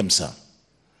creating KEMSA.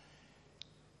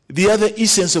 The other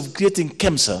essence of creating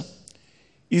KEMSA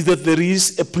is that there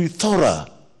is a plethora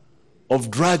of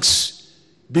drugs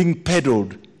being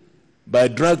peddled by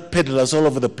drug peddlers all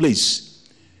over the place,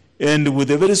 and with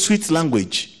a very sweet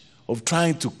language of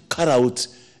trying to cut out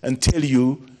and tell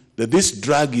you that this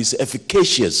drug is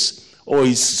efficacious or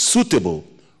is suitable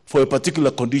for a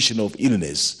particular condition of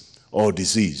illness or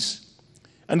disease.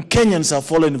 And Kenyans are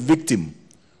fallen victim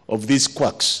of these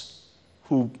quacks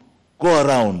who go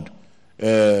around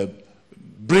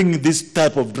bringing this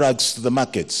type of drugs to the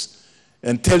markets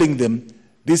and telling them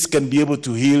this can be able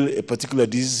to heal a particular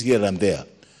disease here and there.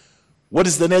 What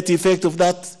is the net effect of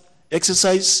that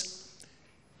exercise?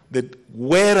 That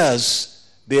whereas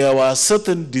there were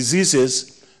certain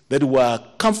diseases that were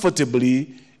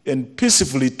comfortably and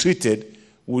peacefully treated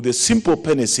with a simple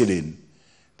penicillin,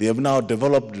 they have now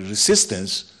developed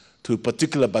resistance to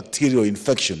particular bacterial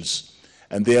infections,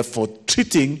 and therefore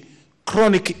treating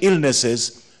chronic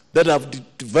illnesses that have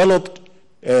developed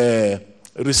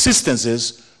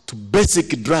resistances to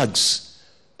basic drugs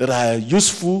that are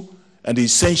useful and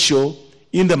essential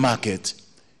in the market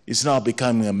is now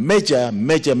becoming a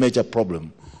major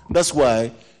problem. That's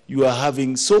why you are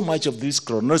having so much of this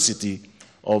chronicity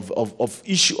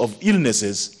of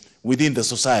illnesses within the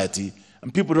society,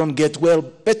 and people don't get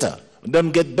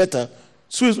better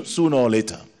sooner or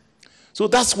later. So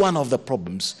that's one of the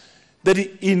problems, that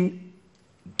in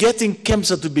getting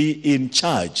KEMSA to be in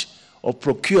charge of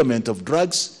procurement of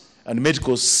drugs and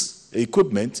medical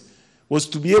equipment was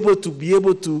to be able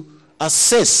to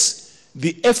assess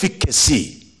the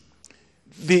efficacy,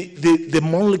 the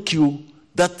molecule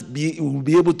that will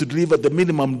be able to deliver the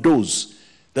minimum dose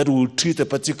that will treat a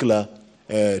particular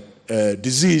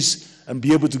disease and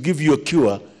be able to give you a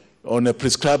cure on a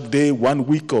prescribed day, 1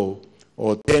 week or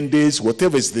 10 days,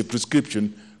 whatever is the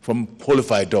prescription from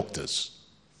qualified doctors.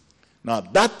 Now,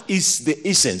 that is the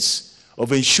essence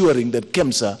of ensuring that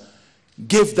KEMSA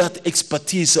gave that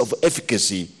expertise of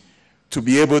efficacy to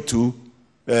be able to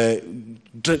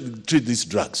treat these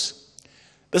drugs.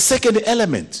 The second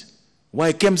element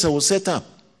why KEMSA was set up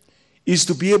is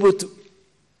to be able to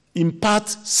impart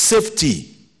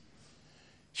safety.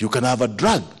 You can have a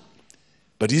drug,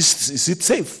 but is it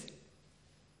safe?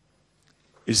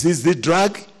 Is this the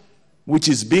drug which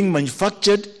is being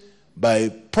manufactured by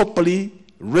properly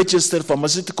registered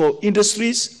pharmaceutical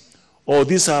industries, or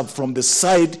these are from the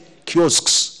side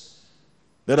kiosks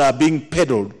that are being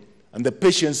peddled and the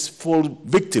patients fall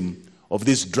victim of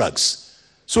these drugs?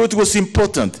 So it was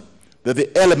important that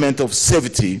the element of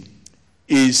safety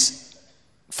is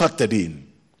factored in.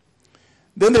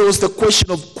 Then there was the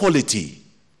question of quality.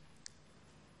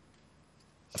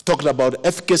 I've talked about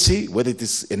efficacy, whether it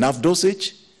is enough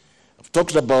dosage. I've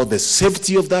talked about the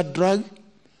safety of that drug,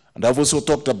 and I've also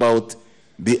talked about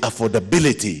the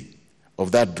affordability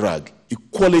of that drug,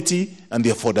 equality and the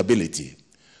affordability.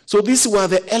 So these were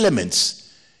the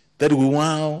elements that we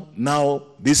now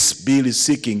this bill is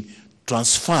seeking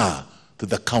transfer to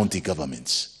the county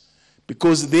governments,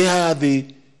 because they are the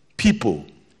people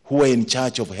who are in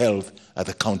charge of health at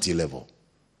the county level.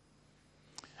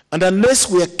 And unless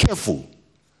we are careful,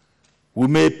 we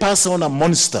may pass on a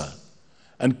monster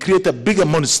and create a bigger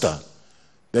monster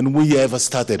than we ever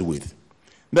started with.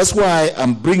 That's why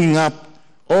I'm bringing up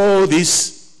all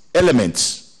these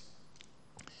elements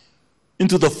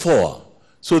into the fore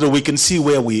so that we can see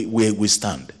where we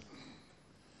stand.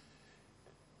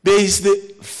 There is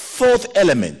the fourth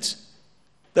element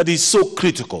that is so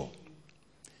critical,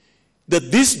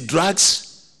 that these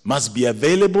drugs must be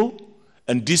available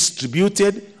and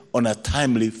distributed on a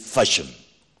timely fashion.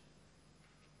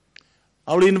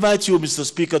 I will invite you, Mr.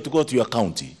 Speaker, to go to your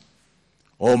county,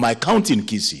 or my county in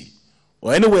Kisii,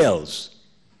 or anywhere else.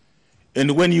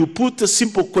 And when you put a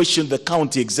simple question to the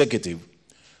county executive,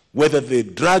 whether the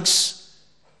drugs,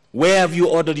 where have you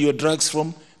ordered your drugs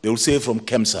from? They will say from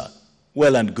KEMSA.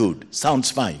 Well and good,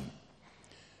 sounds fine.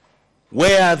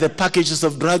 Where are the packages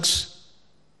of drugs?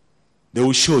 They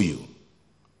will show you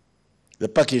the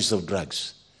packages of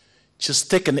drugs. Just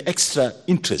take an extra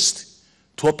interest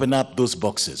to open up those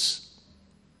boxes.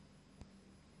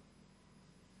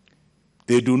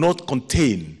 They do not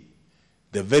contain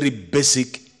the very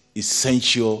basic,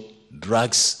 essential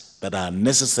drugs that are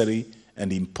necessary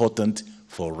and important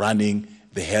for running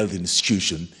the health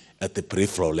institution at the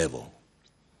peripheral level.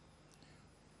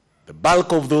 The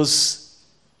bulk of those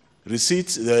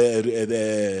receipts,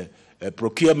 the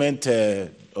procurement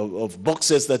of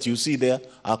boxes that you see there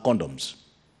are condoms.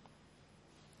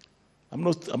 I'm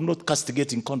not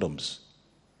castigating condoms,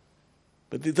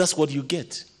 but that's what you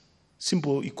get.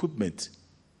 Simple equipment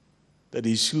that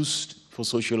is used for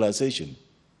socialization.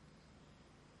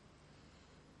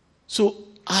 So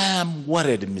I am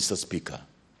worried, Mr. Speaker,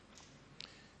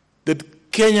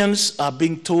 that Kenyans are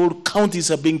being told,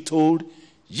 counties are being told,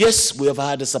 yes, we have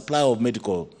had a supply of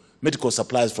medical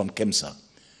supplies from KEMSA.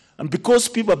 And because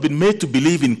people have been made to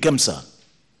believe in KEMSA,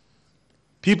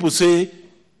 people say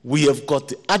we have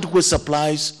got adequate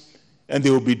supplies and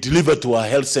they will be delivered to our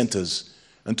health centers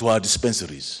and to our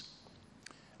dispensaries.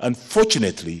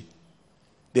 Unfortunately,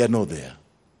 they are not there.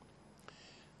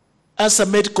 As a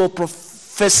medical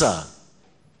professor,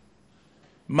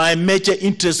 my major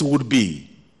interest would be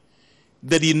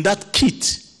that in that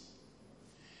kit,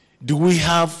 do we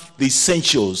have the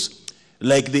essentials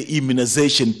like the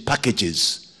immunization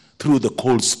packages through the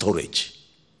cold storage?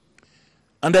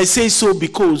 And I say so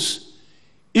because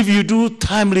if you do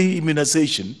timely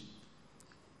immunization,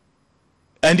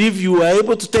 and if you are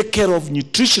able to take care of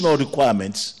nutritional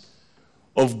requirements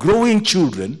of growing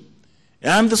children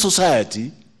and the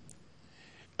society,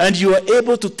 and you are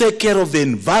able to take care of the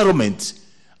environment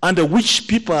under which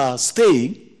people are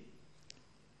staying,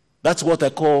 That's what I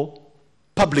call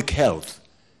public health.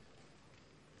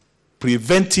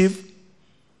 Preventive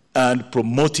and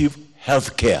promotive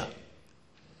health care.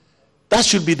 That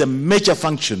should be the major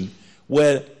function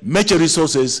where major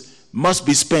resources must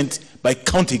be spent by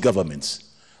county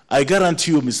governments. I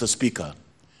guarantee you, Mr. Speaker,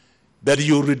 that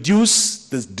you reduce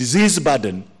the disease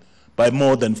burden by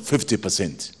more than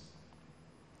 50%.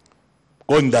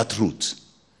 Going that route.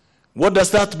 What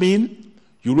does that mean?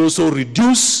 You will also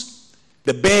reduce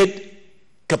the bed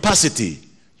capacity.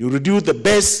 You reduce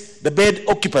the bed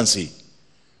occupancy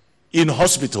in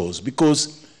hospitals,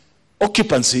 because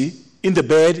occupancy in the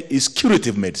bed is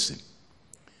curative medicine.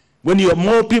 When you have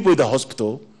more people in the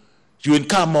hospital, you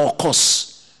incur more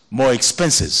costs, more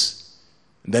expenses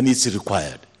than is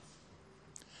required.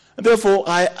 And therefore,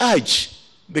 I urge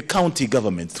the county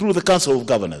government, through the Council of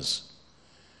Governors,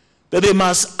 that they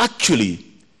must actually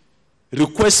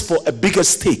request for a bigger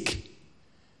stake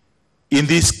in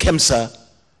this KEMSA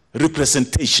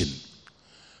representation.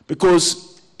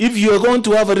 Because if you are going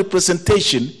to have a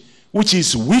representation which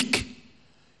is weak,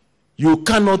 you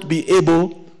cannot be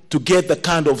able to get the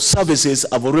kind of services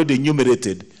I've already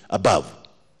enumerated above.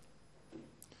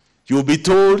 You'll be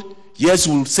told, yes,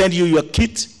 we'll send you your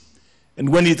kit, and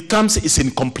when it comes, it's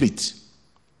incomplete.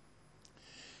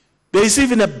 There is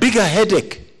even a bigger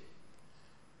headache.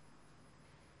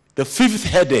 The fifth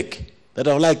headache that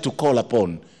I would like to call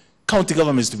upon county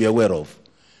governments to be aware of,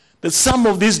 that some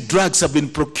of these drugs have been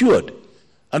procured,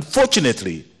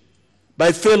 unfortunately,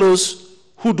 by fellows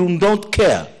who do not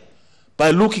care,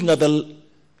 by looking at the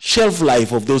shelf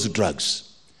life of those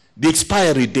drugs, the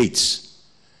expiry dates.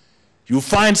 You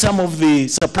find some of the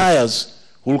suppliers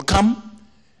who will come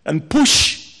and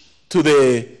push to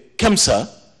the KEMSA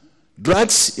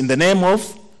drugs in the name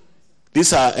of,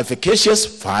 these are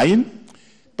efficacious, fine,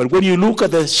 but when you look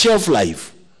at the shelf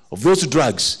life of those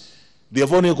drugs, they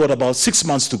have only got about 6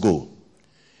 months to go.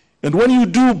 And when you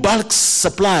do bulk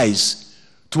supplies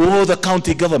to all the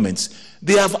county governments,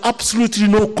 they have absolutely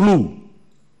no clue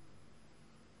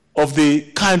of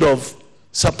the kind of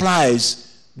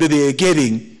supplies that they are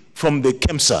getting from the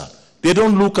KEMSA. They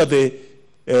don't look at the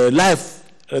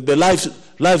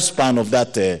lifespan of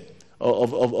that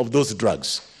of those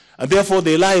drugs, and therefore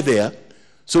they lie there.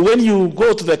 So when you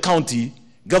go to the county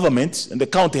government and the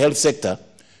county health sector,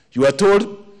 you are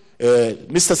told,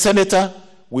 Mr. Senator,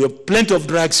 we have plenty of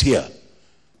drugs here,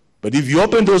 but if you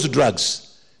open those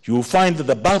drugs, you will find that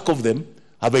the bulk of them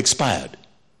have expired.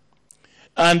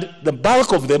 And the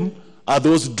bulk of them are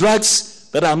those drugs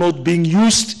that are not being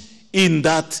used in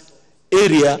that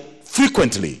area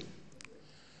frequently.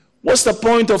 What's the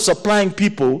point of supplying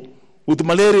people with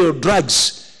malaria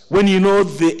drugs when you know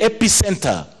the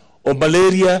epicenter of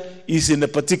malaria is in the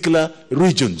particular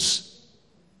regions?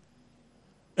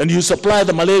 And you supply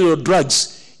the malaria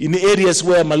drugs in areas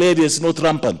where malaria is not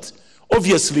rampant.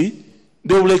 Obviously,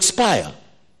 they will expire.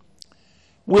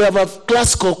 We have a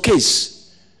classical case.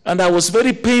 And I was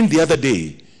very pained the other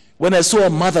day when I saw a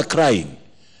mother crying,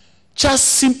 just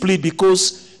simply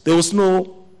because there was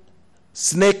no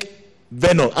snake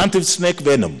venom, anti-snake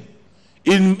venom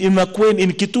in Makwen,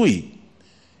 in Kitui.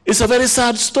 It's a very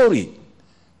sad story.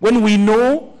 When we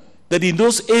know that in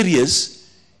those areas,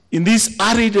 in these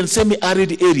arid and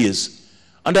semi-arid areas,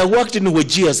 and I worked in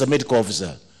Wajir as a medical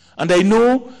officer, and I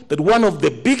know that one of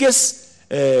the biggest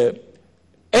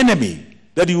enemy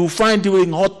that you will find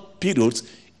during hot periods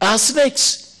are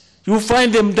snakes. You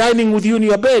find them dining with you in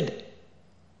your bed,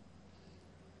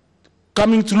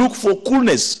 coming to look for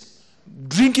coolness,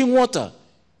 drinking water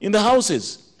in the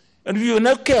houses. And if you're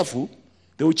not careful,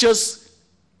 they will just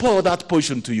pour that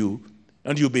poison to you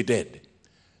and you'll be dead.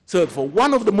 So for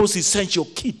one of the most essential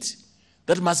kits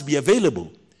that must be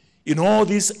available in all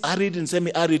these arid and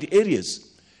semi-arid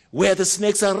areas where the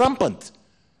snakes are rampant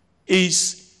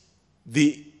is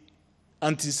the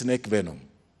anti-snake venom.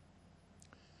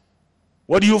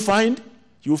 What do you find?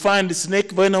 You find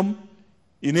snake venom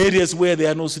in areas where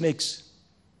there are no snakes.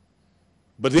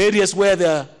 But the areas where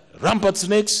there are rampant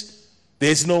snakes,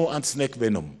 there is no anti-snake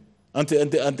venom,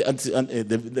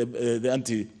 the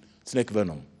anti-snake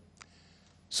venom.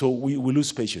 So we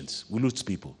lose patients, we lose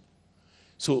people.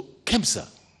 So KEMSA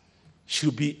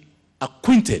should be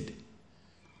acquainted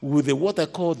with what I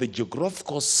call the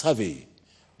geographical survey,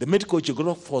 the medical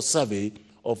geographical survey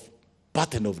of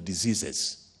pattern of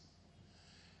diseases.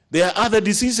 There are other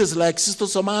diseases like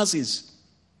schistosomiasis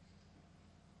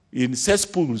in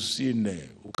cesspools, in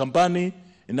Ukambani,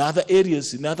 in other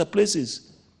areas, in other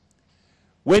places.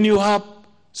 When you have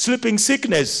sleeping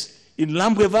sickness in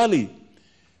Lambwe Valley,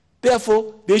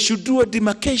 therefore, they should do a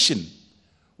demarcation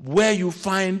where you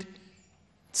find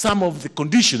some of the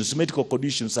conditions, medical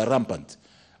conditions, are rampant,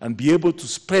 and be able to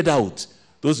spread out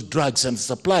those drugs and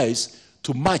supplies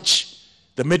to match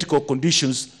the medical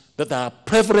conditions that are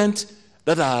prevalent,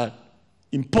 that are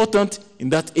important in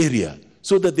that area,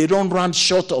 so that they don't run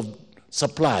short of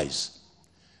supplies.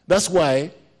 That's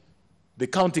why the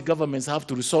county governments have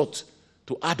to resort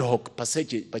to ad hoc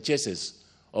purchases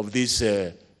of these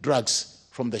drugs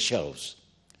from the shelves.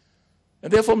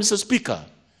 And therefore, Mr. Speaker,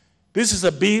 this is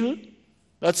a bill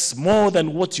that's more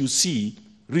than what you see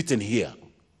written here.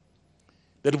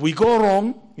 That we go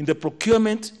wrong in the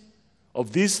procurement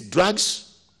of these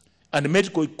drugs and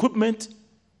medical equipment,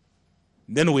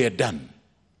 then we are done.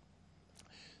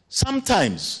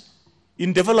 Sometimes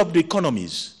in developed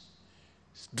economies,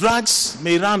 drugs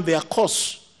may run their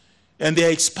course and they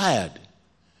are expired.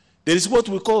 There is what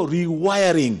we call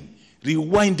rewinding.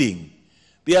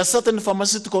 There are certain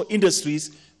pharmaceutical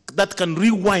industries that can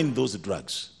rewind those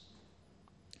drugs.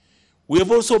 We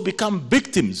have also become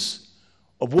victims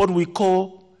of what we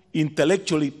call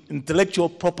intellectual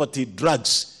property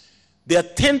drugs. They are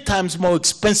 10 times more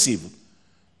expensive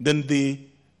than the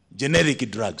generic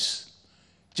drugs.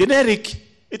 Generic,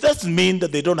 it doesn't mean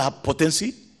that they don't have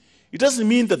potency. It doesn't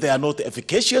mean that they are not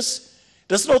efficacious. It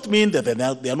does not mean that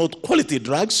they are not quality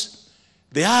drugs.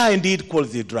 They are indeed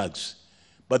quality drugs.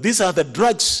 But these are the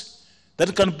drugs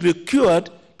that can be cured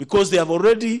because they have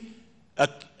already,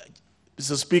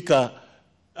 Mr. Speaker,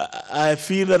 I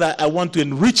feel that I want to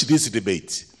enrich this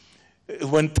debate.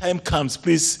 When time comes,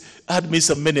 please add me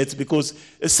some minutes, because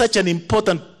it's such an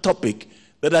important topic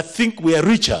that I think we are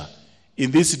richer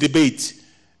in this debate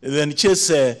than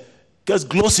just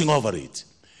glossing over it.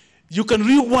 You can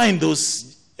rewind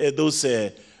those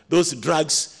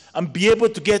drugs and be able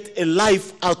to get a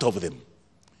life out of them.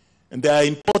 And they are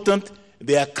important,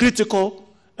 they are critical,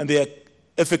 and they are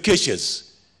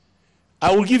efficacious.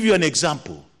 I will give you an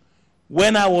example.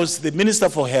 When I was the Minister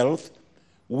for Health,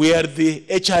 we had the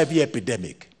HIV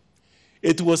epidemic.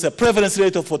 It was a prevalence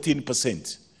rate of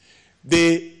 14%.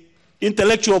 The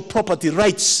intellectual property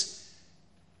rights,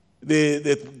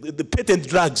 the patent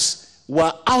drugs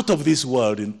were out of this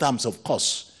world in terms of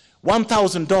cost.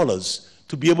 $1,000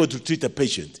 to be able to treat a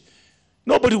patient.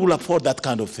 Nobody will afford that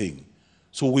kind of thing.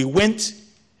 So we went,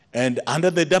 and under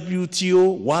the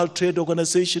WTO, World Trade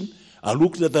Organization, I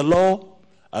looked at the law,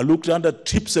 I looked under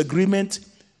TRIPS agreement,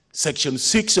 Section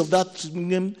 6 of that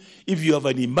agreement. If you have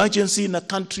an emergency in a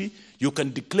country, you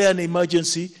can declare an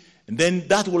emergency, and then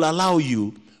that will allow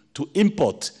you to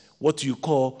import what you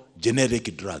call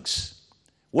generic drugs.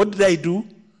 What did I do?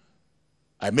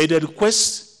 I made a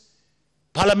request.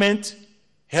 Parliament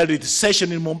held its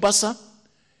session in Mombasa,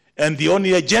 and the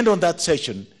only agenda on that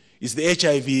session is the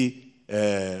HIV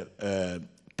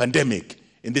pandemic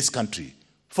in this country.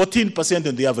 14%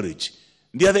 on the average.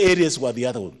 The other areas were the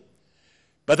other one.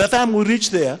 By the time we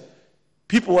reached there,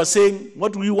 people were saying,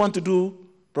 what do you want to do?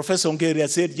 Professor Ongeri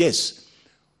said, yes.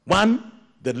 One,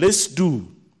 that let's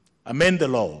amend the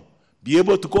law, be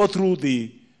able to go through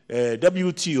the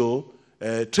WTO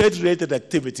trade-related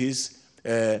activities,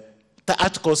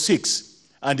 Article 6,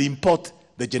 and import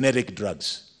the generic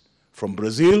drugs from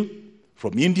Brazil,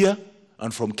 from India,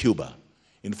 and from Cuba.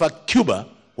 In fact, Cuba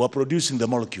were producing the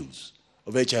molecules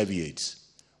of HIV/AIDS.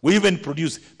 We even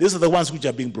produce, these are the ones which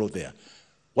are being brought there.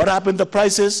 What happened to the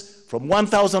prices? From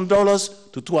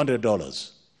 $1,000 to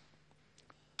 $200.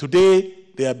 Today,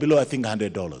 they are below, I think,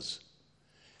 $100.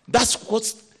 That's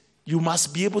what you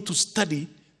must be able to study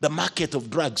the market of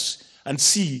drugs and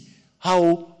see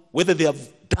how, whether they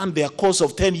have done their course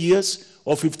of 10 years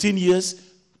or 15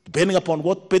 years, depending upon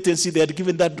what patency they had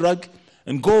given that drug,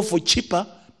 and go for cheaper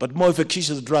but more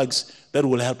efficacious drugs that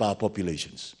will help our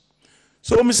populations.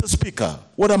 So, Mr. Speaker,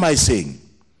 what am I saying?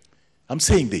 I'm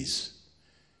saying this,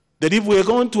 that if we're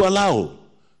going to allow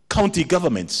county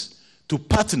governments to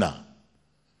partner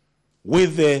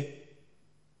with the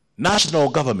national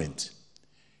government,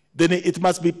 then it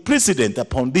must be precedent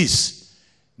upon this,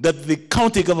 that the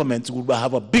county government will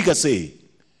have a bigger say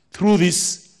through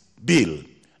this bill.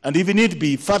 And if need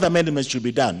be, further amendments should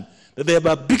be done, that they have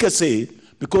a bigger say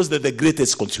because they're the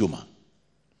greatest consumer.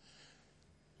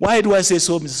 Why do I say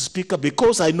so, Mr. Speaker?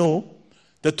 Because I know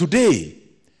that today,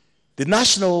 the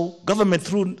national government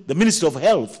through the Ministry of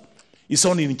Health is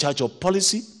only in charge of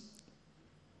policy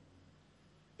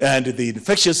and the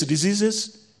infectious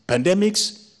diseases,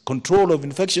 pandemics, control of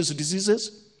infectious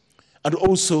diseases, and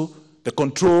also the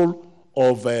control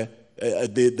of the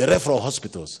referral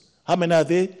hospitals. How many are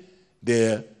there?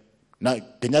 The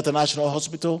Kenyatta National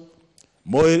Hospital,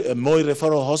 Moi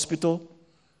Referral Hospital.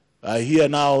 Here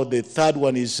now, the third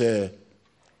one is in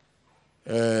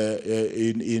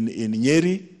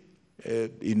Nyeri,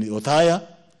 in Othaya.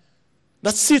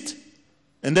 That's it.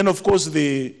 And then, of course,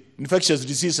 the infectious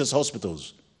diseases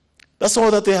hospitals. That's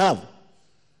all that they have.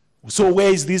 So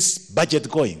where is this budget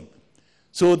going?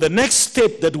 So the next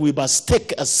step that we must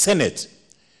take as Senate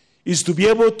is to be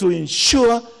able to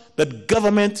ensure that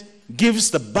government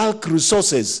gives the bulk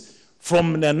resources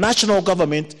from the national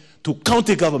government to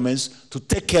county governments to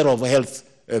take care of health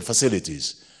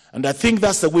facilities. And I think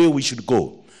that's the way we should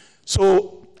go.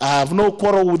 So I have no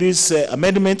quarrel with these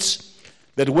amendments,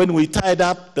 that when we tied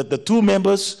up, that the two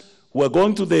members who are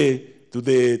going to the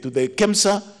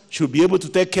KEMSA should be able to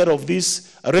take care of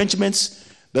these arrangements,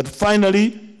 that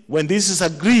finally, when this is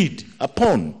agreed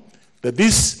upon, that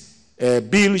this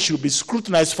bill should be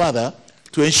scrutinized further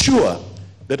to ensure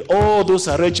that all those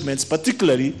arrangements,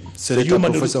 particularly Senator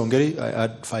Professor Ongeri, I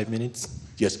add 5 minutes.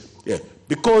 Yes, yeah.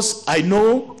 Because I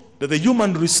know that the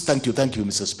human resource, thank you,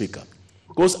 Mr. Speaker.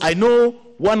 Because I know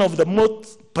one of the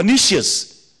most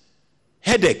pernicious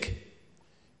headache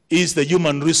is the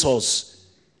human resource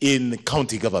in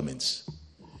county governments.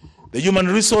 The human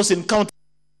resource in county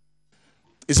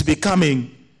is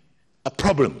becoming a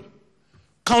problem.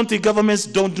 County governments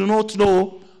do not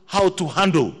know how to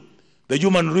handle the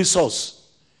human resource.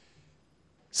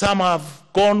 Some have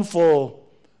gone for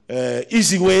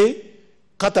easy way,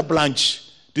 carte blanche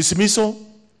dismissal.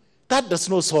 That does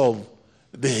not solve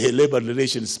the labor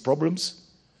relations problems.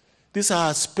 These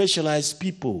are specialized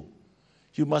people.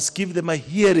 You must give them a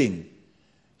hearing.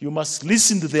 You must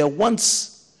listen to their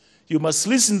wants. You must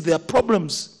listen to their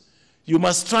problems. You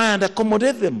must try and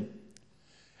accommodate them.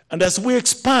 And as we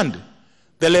expand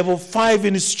the level 5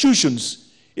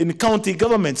 institutions in county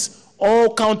governments,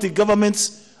 all county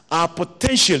governments are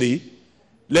potentially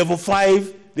level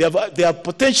 5, they are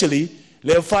potentially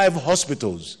level 5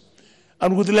 hospitals.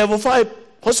 And with level 5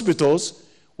 hospitals,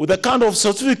 with the kind of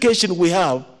certification we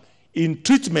have in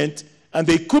treatment and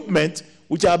the equipment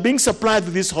which are being supplied to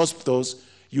these hospitals,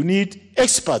 you need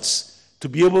experts to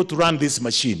be able to run these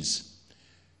machines.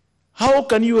 How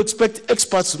can you expect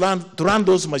experts to run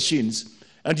those machines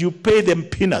and you pay them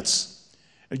peanuts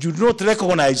and you do not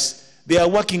recognize their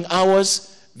working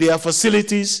hours, their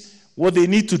facilities, what they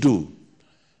need to do?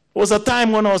 There was a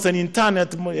time when I was an intern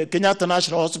at Kenyatta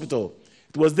National Hospital.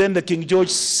 It was then the King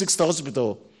George VI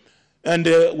Hospital. And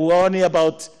we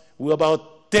were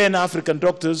about 10 African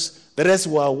doctors. The rest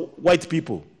were white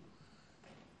people.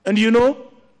 And you know,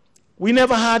 we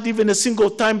never had even a single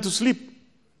time to sleep.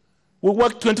 We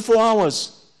worked 24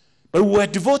 hours, but we were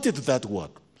devoted to that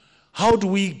work. How do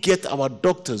we get our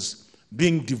doctors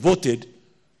being devoted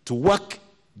to work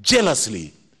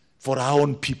jealously for our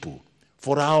own people,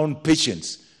 for our own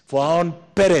patients, for our own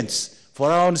parents,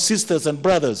 for our own sisters and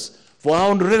brothers, for our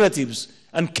own relatives,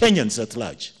 and Kenyans at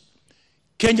large?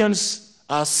 Kenyans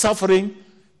are suffering,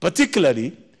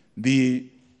 particularly the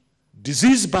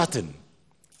disease burden.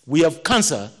 We have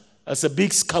cancer as a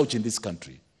big scourge in this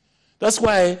country. That's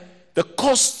why the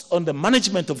cost on the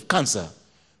management of cancer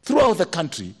throughout the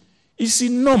country is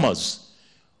enormous.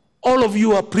 All of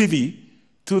you are privy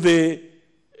to the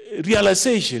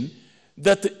realization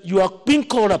that you are being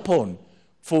called upon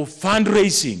for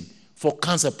fundraising for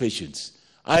cancer patients,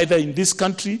 either in this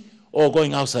country or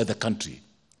going outside the country.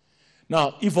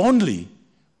 Now, if only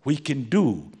we can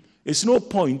do, it's no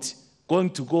point going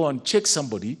to go and check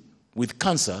somebody with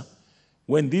cancer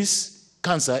when this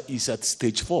cancer is at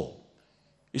stage 4.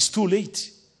 It's too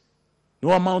late.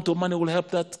 No amount of money will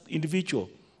help that individual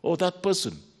or that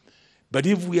person. But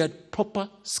if we had proper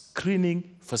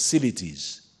screening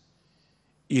facilities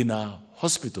in our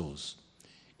hospitals,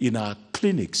 in our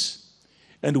clinics,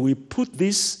 and we put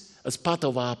this as part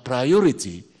of our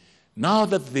priority, now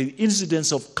that the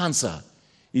incidence of cancer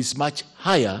is much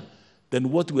higher than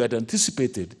what we had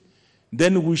anticipated,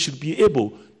 then we should be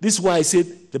able, this is why I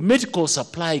said the medical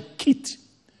supply kit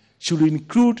should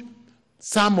include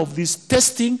some of this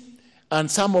testing and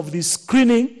some of this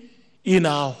screening in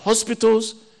our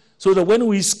hospitals, so that when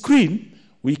we screen,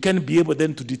 we can be able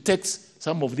then to detect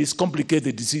some of these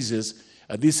complicated diseases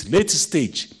at this late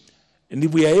stage. And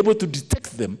if we are able to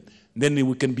detect them, then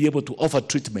we can be able to offer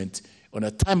treatment on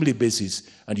a timely basis,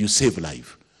 and you save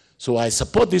life. So I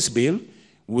support this bill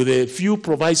with a few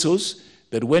provisos,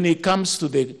 that when it comes to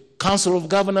the Council of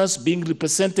Governors being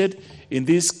represented in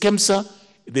this KEMSA,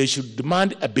 they should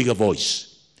demand a bigger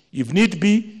voice. If need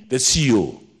be, the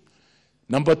CEO.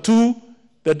 Number 2,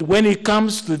 that when it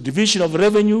comes to the division of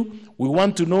revenue, we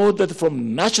want to know that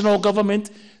from national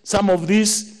government, some of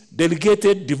these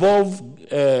delegated, devolved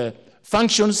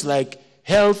functions like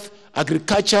health,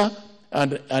 agriculture,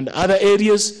 and other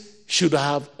areas should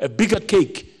have a bigger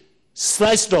cake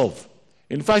sliced off.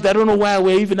 In fact, I don't know why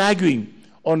we're even arguing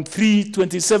on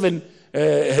 327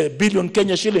 billion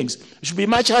Kenya shillings. It should be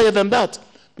much higher than that,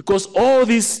 because all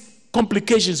these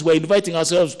complications we're inviting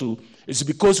ourselves to is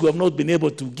because we have not been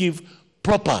able to give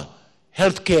proper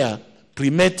health care,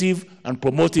 preventive and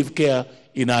promotive care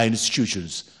in our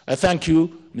institutions. I thank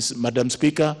you, Madam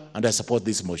Speaker, and I support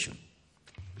this motion.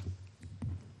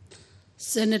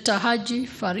 Senator Haji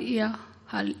Faria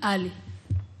Ali.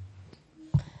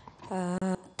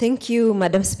 Thank you,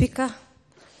 Madam Speaker,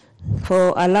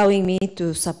 for allowing me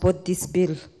to support this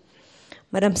bill.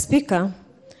 Madam Speaker,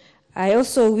 I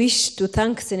also wish to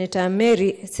thank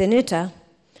Senator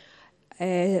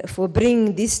for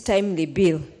bringing this timely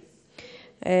bill.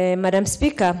 Madam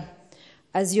Speaker,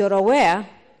 as you're aware,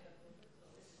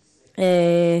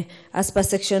 as per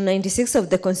Section 96 of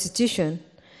the Constitution,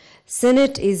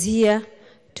 Senate is here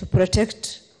to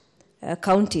protect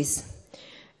counties.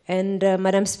 And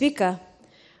Madam Speaker,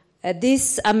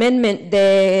 this amendment,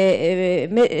 the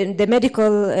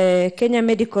Kenya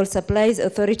Medical Supplies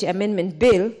Authority Amendment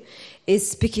Bill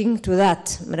is speaking to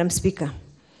that, Madam Speaker.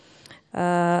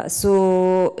 Senator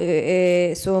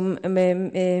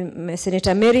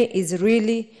Mary is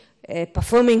really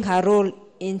performing her role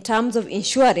in terms of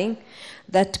ensuring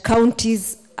that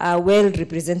counties are well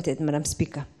represented, Madam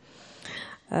Speaker.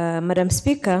 Madam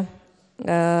Speaker,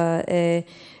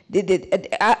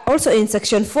 also in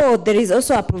Section 4, there is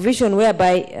also a provision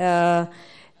whereby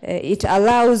it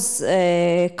allows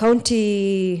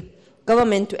county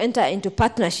government to enter into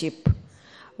partnership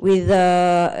with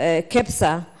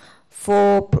KEPSA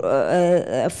for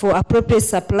appropriate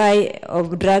supply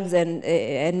of drugs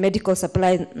and medical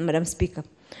supply, Madam Speaker.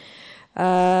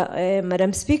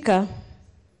 Madam Speaker,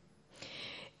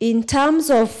 in terms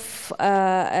of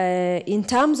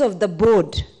the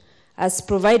board as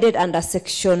provided under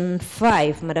Section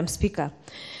 5, Madam Speaker,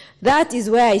 that is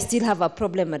where I still have a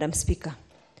problem, Madam Speaker.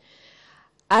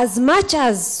 As much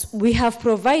as we have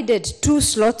provided 2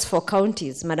 slots for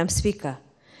counties, Madam Speaker,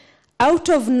 out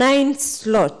of 9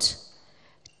 slots,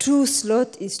 2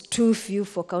 slots is too few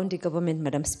for county government,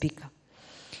 Madam Speaker.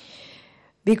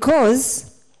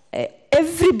 Because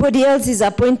everybody else is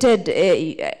appointed,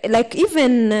 like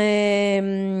even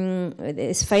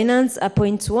finance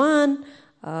appoints one,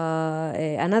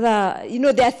 another,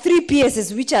 there are 3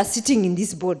 PSs which are sitting in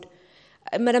this board.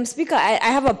 Madam Speaker, I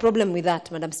have a problem with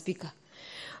that, Madam Speaker.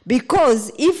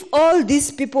 Because if all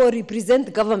these people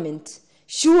represent government,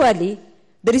 surely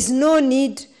there is no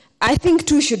need, I think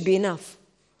 2 should be enough.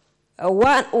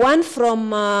 One from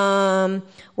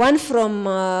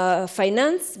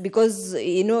finance, because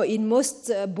in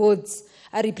most boards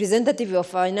a representative of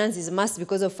finance is must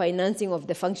because of financing of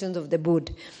the functions of the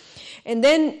board. And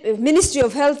then Ministry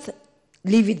of Health,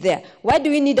 leave it there. Why do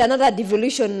we need another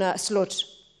devolution slot,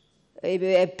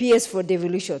 a PS for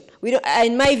devolution?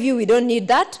 In my view, we don't need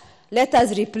that. Let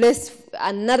us replace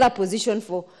another position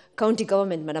for county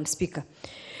government, Madam Speaker.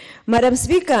 Madam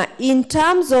Speaker, in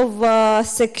terms of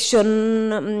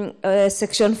Section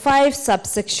 5,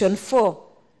 subsection 4,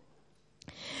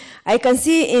 I can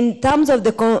see in terms of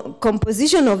the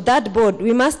composition of that board,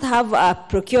 we must have a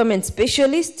procurement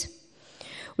specialist,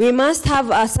 we must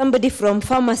have somebody from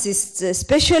pharmacist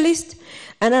specialist,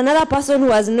 and another person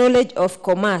who has knowledge of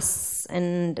commerce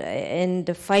and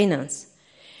finance.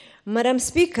 Madam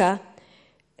Speaker,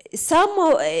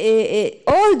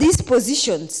 all these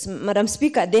positions, Madam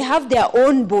Speaker, they have their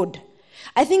own board.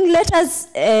 I think let us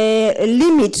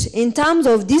limit in terms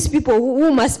of these people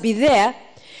who must be there.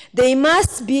 They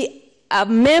must be a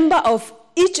member of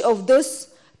each of those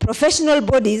professional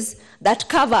bodies that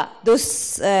cover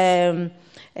those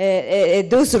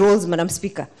roles, Madam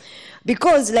Speaker.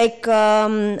 Because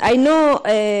I know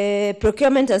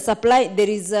procurement and supply, there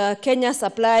is a Kenya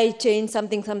supply chain,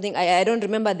 something, I don't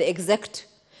remember the exact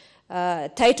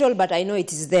title, but I know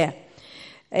it is there.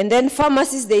 And then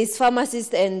pharmacists, there is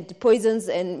pharmacists and poisons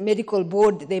and medical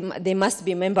board, they must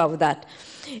be a member of that.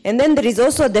 And then there is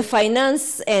also the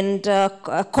finance and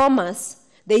commerce,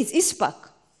 there is ISPAC.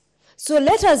 So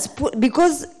let us put,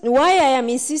 because why I am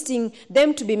insisting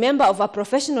them to be member of a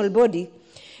professional body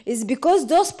is because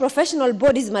those professional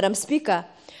bodies, Madam Speaker,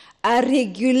 are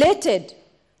regulated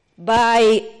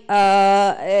by,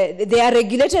 they are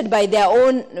regulated by their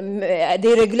own,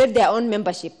 they regulate their own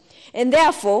membership. And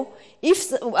therefore,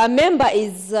 if a member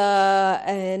is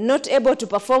not able to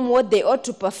perform what they ought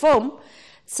to perform,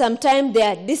 sometimes they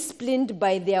are disciplined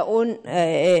by their own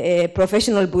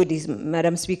professional bodies,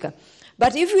 Madam Speaker.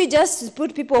 But if we just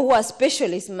put people who are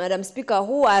specialists, Madam Speaker,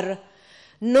 who are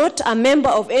not a member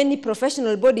of any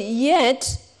professional body,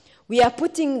 yet we are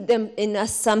putting them in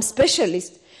as some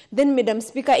specialists, then, Madam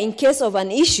Speaker, in case of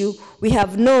an issue, we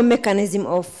have no mechanism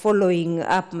of following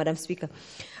up, Madam Speaker.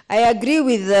 I agree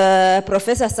with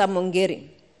Professor Samongeri.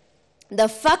 The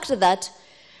fact that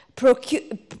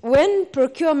when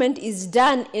procurement is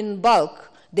done in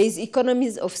bulk, there is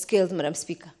economies of scale, Madam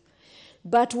Speaker.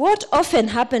 But what often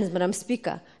happens, Madam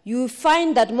Speaker, you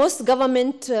find that most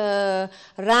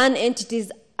government-run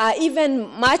entities are even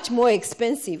much more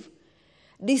expensive,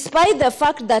 despite the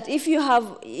fact that if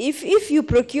you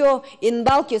procure in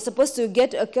bulk, you're supposed to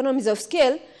get economies of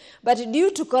scale, but due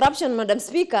to corruption, Madam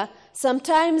Speaker,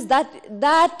 sometimes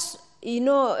that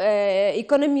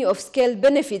economy of scale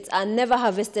benefits are never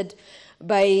harvested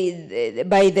by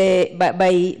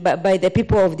the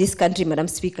people of this country, Madam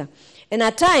Speaker. And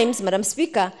at times, Madam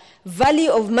Speaker,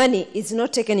 value of money is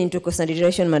not taken into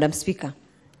consideration, Madam Speaker.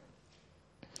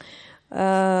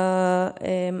 So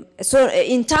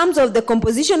in terms of the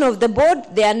composition of the board,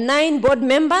 there are 9 board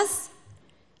members.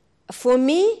 For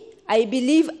me, I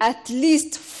believe at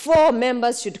least 4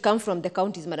 members should come from the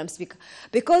counties, Madam Speaker,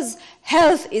 because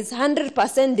health is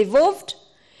 100% devolved,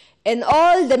 and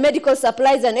all the medical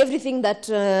supplies and everything that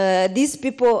these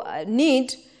people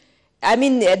need, I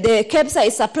mean, the KEPSA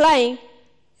is supplying,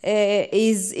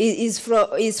 is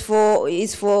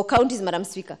for counties, Madam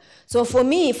Speaker. So for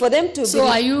me, for them to... So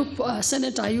are you,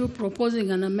 Senator, are you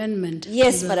proposing an amendment?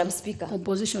 Yes, Madam Speaker.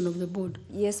 Composition of the board?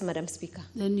 Yes, Madam Speaker.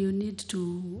 Then you need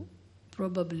to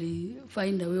probably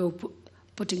find a way of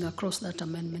putting across that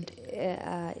amendment.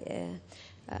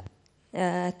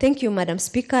 Thank you, Madam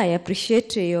Speaker. I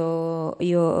appreciate your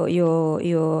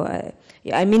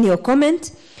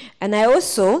comment, and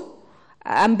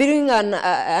I'm bringing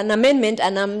an amendment,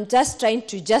 and I'm just trying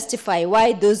to justify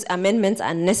why those amendments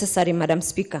are necessary, Madam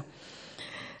Speaker.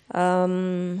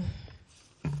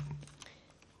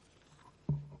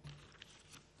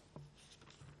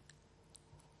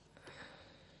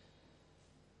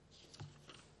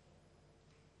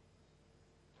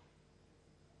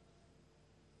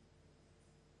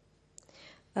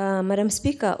 Madam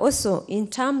Speaker, also in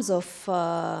terms of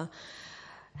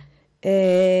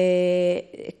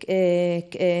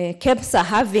KEPSA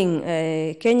having,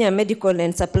 Kenya Medical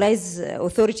and Supplies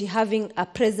Authority having a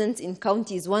presence in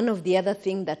counties, one of the other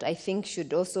things that I think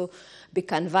should also be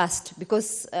canvassed,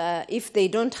 because if they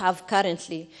don't have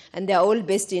currently, and they're all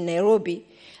based in Nairobi,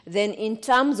 then in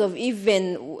terms of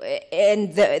even,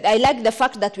 I like the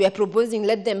fact that we are proposing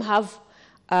let them have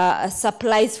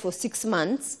supplies for 6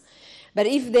 months. But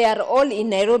if they are all in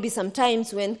Nairobi,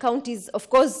 sometimes when counties, of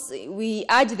course, we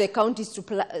urge the counties to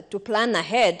plan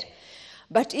ahead.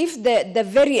 But if the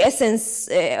very essence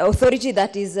authority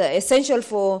that is essential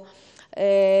for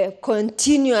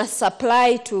continuous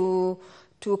supply to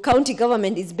county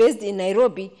government is based in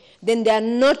Nairobi, then they are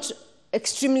not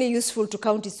extremely useful to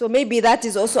counties. So maybe that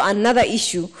is also another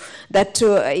issue that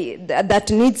that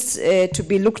needs to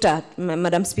be looked at,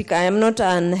 Madam Speaker. I am not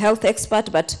an health expert,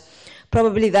 but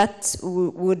probably that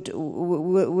would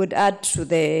add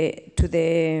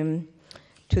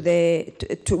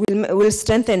will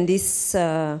strengthen this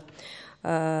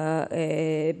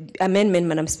amendment,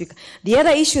 Madam Speaker. The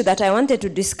other issue that I wanted to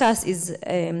discuss is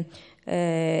the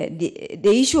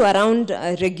issue around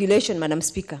regulation, Madam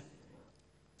Speaker.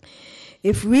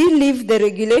 If we leave the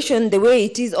regulation the way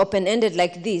it is, open-ended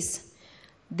like this,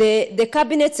 the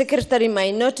cabinet secretary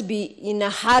might not be in a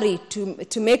hurry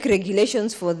to make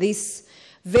regulations for this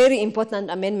very important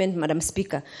amendment, Madam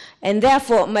Speaker. And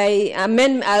therefore,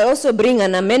 I also bring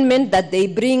an amendment that they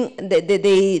bring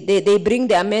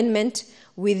the amendment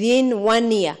within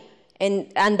 1 year,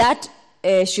 and that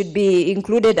should be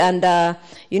included under,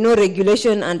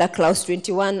 regulation under clause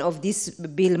 21 of this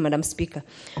bill, Madam Speaker.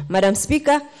 Madam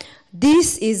Speaker,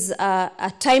 this is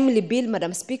a timely bill,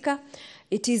 Madam Speaker.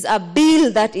 It is a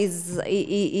bill that is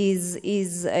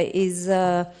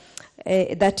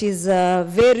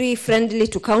very friendly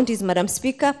to counties, Madam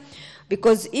Speaker,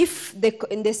 because if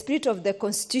in the spirit of the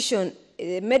Constitution,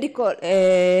 medical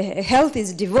health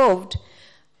is devolved,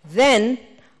 then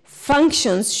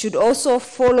functions should also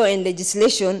follow in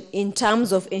legislation in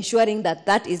terms of ensuring that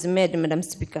that is made, Madam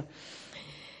Speaker.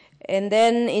 And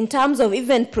then in terms of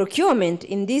even procurement,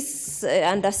 in this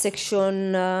under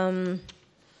section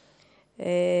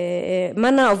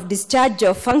manner of discharge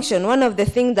of function, one of the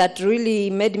things that really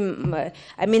made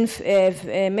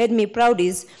me proud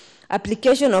is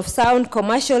application of sound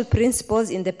commercial principles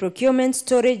in the procurement,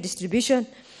 storage, distribution,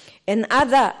 and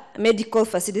other medical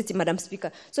facility, Madam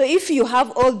Speaker. So if you have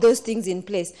all those things in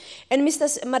place, and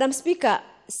Madam Speaker,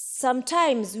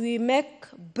 sometimes we make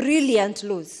brilliant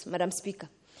laws, Madam Speaker.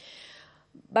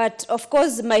 But of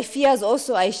course, my fears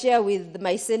also I share with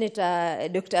my Senator,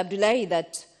 Dr. Abdullahi,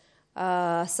 that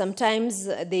Sometimes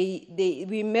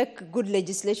we make good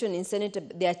legislation in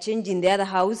Senate, they are changing the other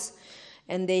house,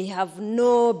 and they have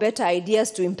no better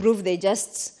ideas to improve. They don't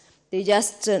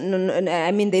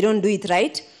do it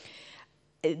right.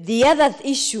 The other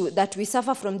issue that we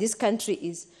suffer from this country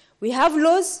is we have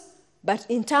laws, but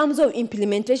in terms of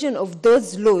implementation of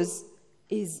those laws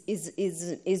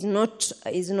is not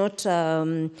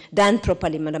done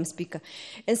properly, Madam Speaker.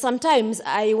 And sometimes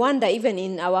I wonder, even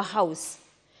in our house,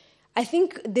 I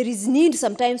think there is need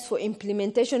sometimes for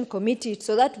implementation committee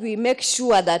so that we make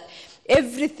sure that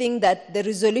everything that the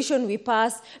resolution we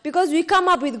pass, because we come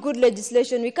up with good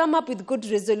legislation, we come up with good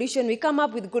resolution, we come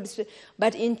up with good,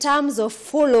 but in terms of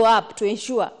follow-up to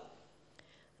ensure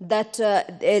that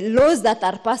laws that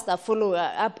are passed are followed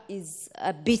up is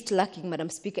a bit lacking, Madam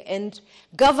Speaker. And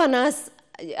governors,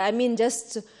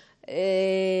 just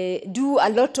do a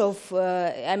lot of,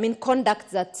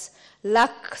 conduct that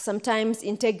lack sometimes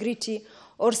integrity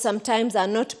or sometimes are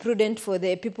not prudent for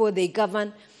the people they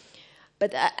govern.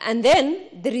 But and then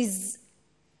there is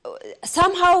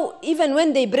somehow, even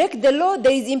when they break the law,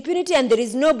 there is impunity and there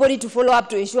is nobody to follow up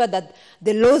to ensure that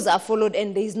the laws are followed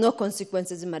and there is no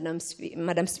consequences, Madam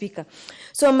Speaker.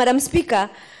 So, Madam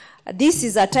Speaker, this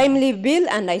is a timely bill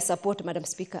and I support, Madam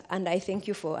Speaker, and I thank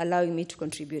you for allowing me to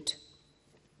contribute.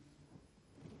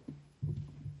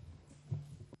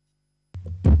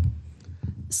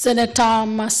 Senator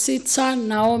Masitsa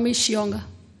Naomi Shionga.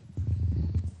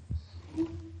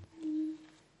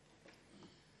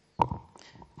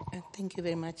 Thank you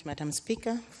very much, Madam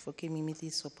Speaker, for giving me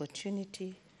this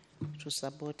opportunity to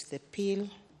support the bill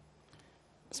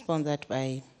sponsored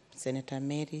by Senator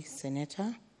Mary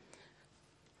Senator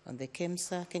on the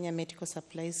KEMSA, Kenya Medical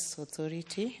Supplies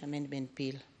Authority Amendment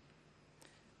Bill.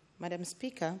 Madam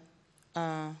Speaker,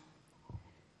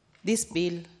 this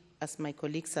bill, as my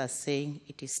colleagues are saying,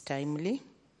 it is timely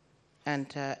and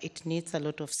it needs a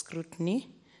lot of scrutiny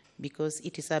because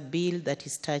it is a bill that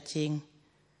is touching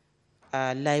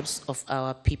lives of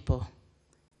our people,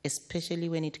 especially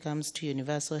when it comes to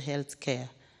universal health care.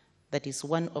 That is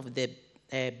one of the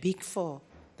big four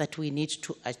that we need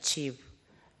to achieve,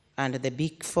 and the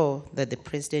big four that the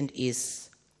President is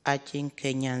urging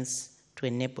Kenyans to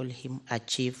enable him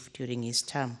achieve during his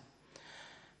term.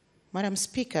 Madam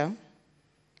Speaker,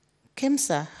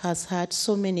 KEMSA has had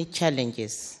so many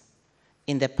challenges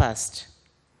in the past.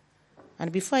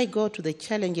 And before I go to the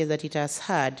challenges that it has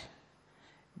had,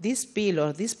 this bill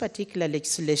or this particular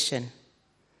legislation,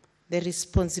 the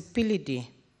responsibility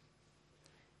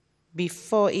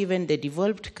before even the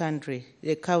developed country,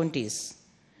 the counties,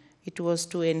 it was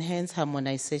to enhance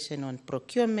harmonization on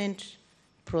procurement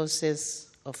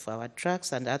process of our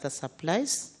drugs and other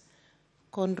supplies,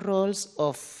 controls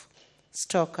of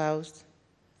stockhouse,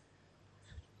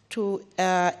 to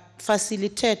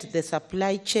facilitate the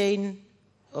supply chain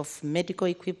of medical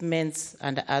equipments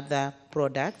and other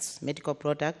products, medical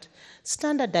products,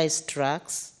 standardized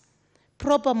drugs,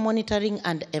 proper monitoring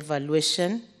and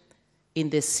evaluation in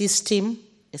the system,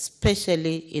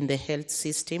 especially in the health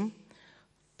system,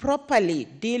 properly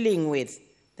dealing with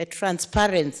the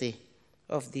transparency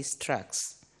of these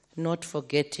drugs, not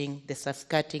forgetting the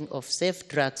safeguarding of safe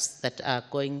drugs that are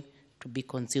going to be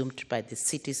consumed by the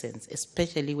citizens,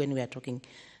 especially when we are talking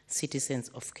citizens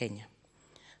of Kenya.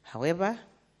 However,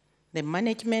 the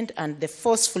management and the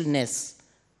forcefulness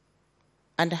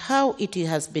and how it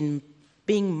has been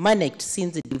being managed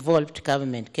since the devolved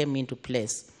government came into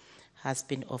place has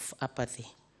been of apathy.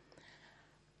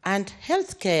 And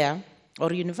healthcare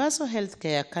or universal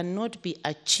healthcare cannot be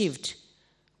achieved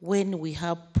when we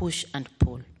have push and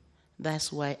pull.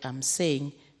 That's why I'm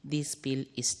saying this bill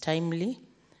is timely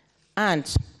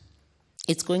and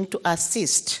it's going to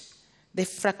assist the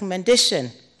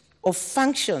fragmentation of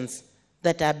functions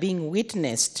that are being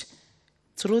witnessed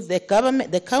through the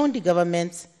government, the county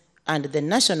governments and the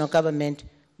national government,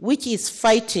 which is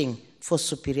fighting for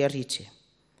superiority.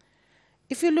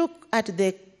 If you look at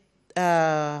the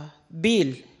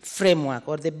bill framework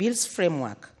or the bill's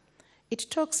framework, it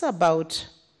talks about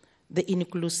the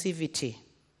inclusivity,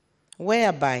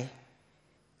 whereby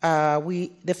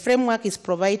the framework is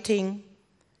providing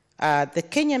the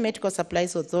Kenya Medical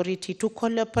Supplies Authority to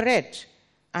collaborate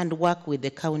and work with the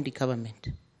county government.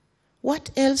 What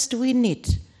else do we need?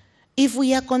 If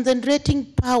we are concentrating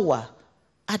power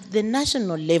at the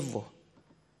national level,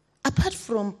 apart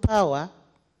from power,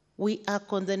 we are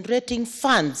concentrating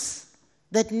funds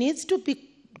that needs to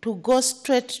go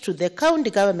straight to the county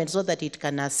government so that it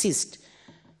can assist.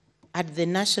 At the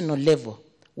national level,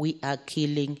 we are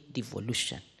killing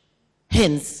devolution.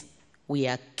 Hence, we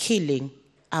are killing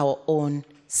our own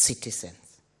citizens.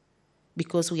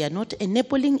 because we are not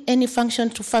enabling any function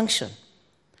to function.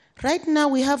 Right now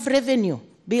we have revenue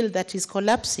bill that is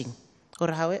collapsing,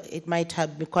 or how it might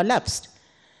have been collapsed.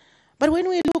 But when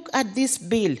we look at this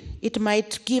bill, it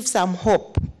might give some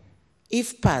hope.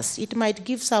 If passed, it might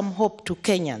give some hope to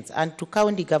Kenyans and to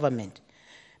county government.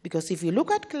 Because if you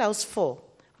look at clause 4,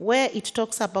 where it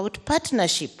talks about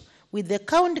partnership with the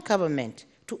county government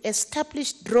to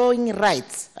establish drawing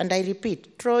rights, and I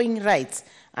repeat, drawing rights,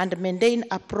 and maintain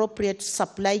appropriate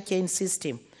supply chain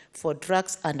system for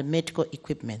drugs and medical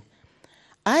equipment.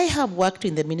 I have worked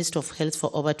in the Ministry of Health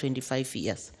for over 25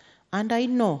 years, and I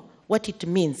know what it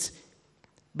means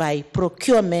by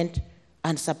procurement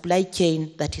and supply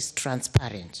chain that is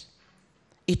transparent.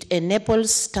 It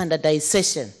enables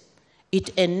standardization. It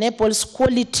enables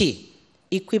quality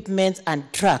equipment and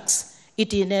drugs.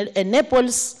 It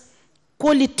enables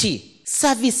quality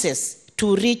services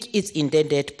to reach its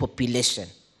intended population.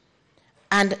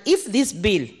 And if this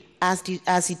bill, as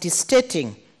it is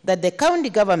stating, that the county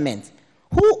government,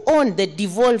 who own the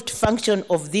devolved function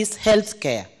of this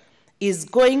healthcare, is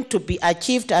going to be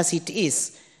achieved as it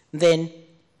is, then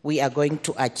we are going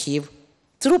to achieve,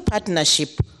 through partnership,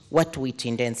 what we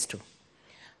intend to.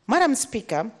 Madam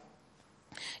Speaker,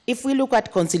 if we look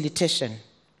at consultation,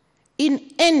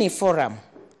 in any forum,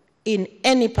 in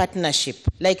any partnership,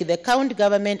 like the county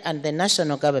government and the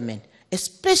national government,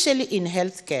 especially in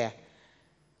healthcare,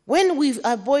 when we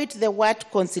avoid the word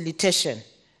consultation,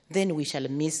 then we shall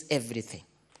miss everything.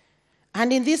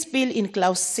 And in this bill, in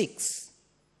clause 6,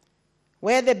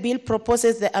 where the bill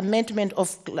proposes the amendment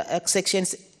of section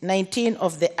 19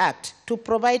 of the Act to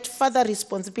provide further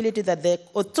responsibility that the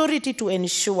authority to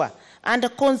ensure and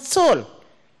console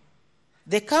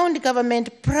the county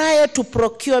government prior to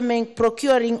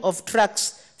procuring of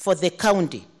drugs for the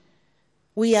county.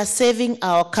 We are saving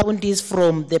our counties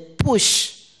from the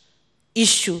push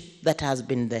issue that has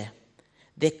been there.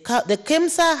 The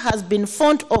KEMSA has been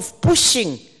fond of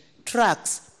pushing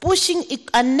drugs, pushing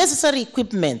unnecessary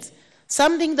equipment,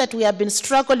 something that we have been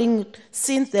struggling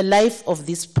since the life of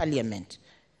this parliament.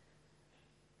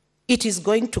 It is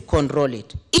going to control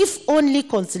it, if only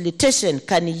consultation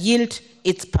can yield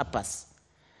its purpose.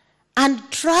 And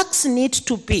drugs need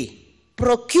to be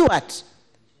procured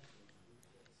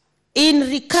in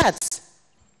regards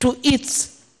to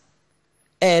its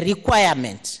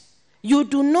requirement. You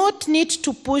do not need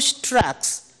to push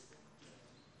drugs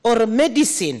or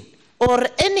medicine or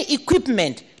any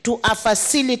equipment to a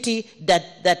facility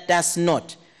that does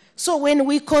not. So when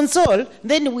we console,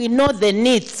 then we know the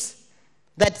needs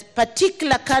that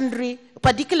particular county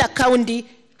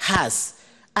has,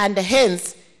 and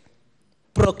hence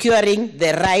procuring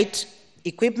the right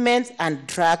equipment and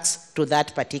drugs to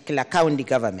that particular county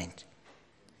government.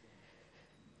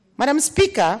 Madam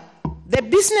Speaker, the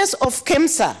business of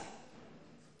KEMSA,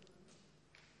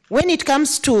 when it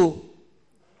comes to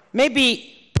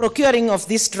maybe procuring of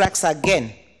these drugs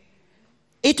again,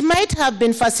 it might have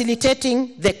been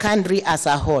facilitating the country as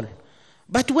a whole.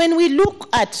 But when we look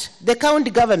at the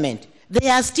county government, they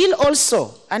are still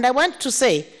also, and I want to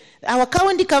say, our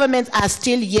county governments are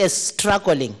still, yes,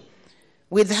 struggling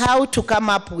with how to come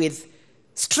up with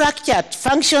structured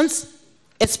functions,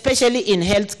 especially in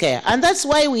healthcare. And that's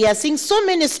why we are seeing so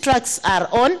many strikes are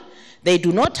on. They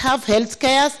do not have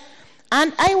healthcare.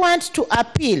 And I want to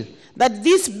appeal that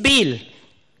this bill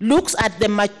looks at the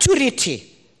maturity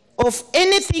of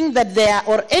anything that they are,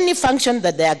 or any function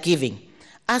that they are giving.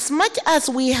 As much as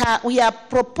we are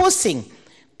proposing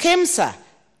KEMSA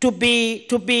to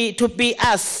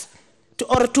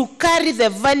carry the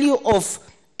value of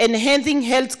enhancing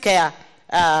healthcare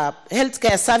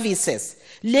services,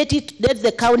 let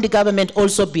the county government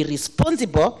also be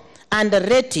responsible and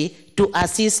ready to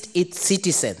assist its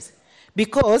citizens.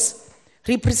 Because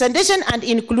representation and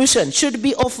inclusion should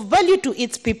be of value to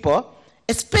its people,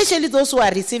 especially those who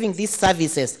are receiving these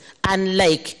services,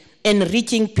 unlike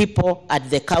enriching people at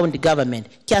the county government,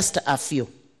 just a few.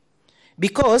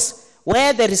 Because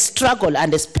where there is struggle,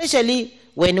 and especially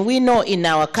when we know in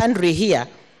our country here,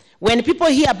 when people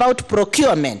hear about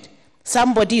procurement,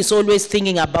 somebody is always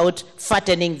thinking about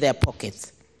fattening their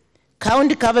pockets.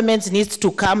 County governments need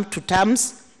to come to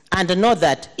terms and know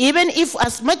that even if,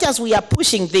 as much as we are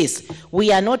pushing this,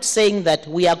 we are not saying that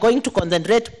we are going to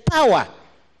concentrate power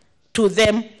to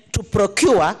them to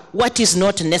procure what is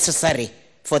not necessary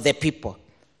for the people.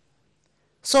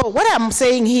 So what I'm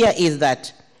saying here is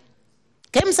that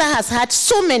KEMSA has had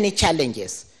so many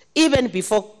challenges, even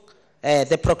before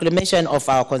the proclamation of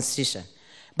our constitution.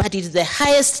 But it is the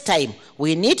highest time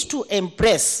we need to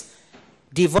embrace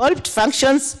devolved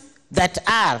functions that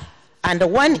are, and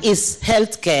one is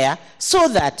healthcare, so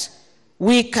that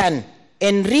we can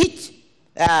enrich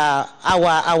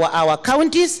our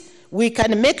counties, we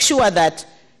can make sure that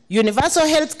universal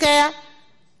health care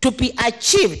to be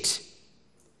achieved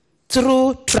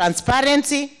through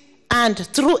transparency and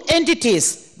through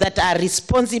entities that are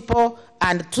responsible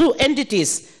and through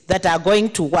entities that are going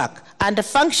to work, and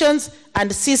functions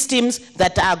and systems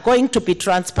that are going to be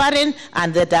transparent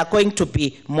and that are going to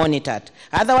be monitored.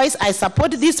 Otherwise, I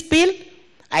support this bill.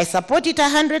 I support it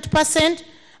 100%,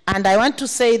 and I want to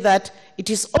say that it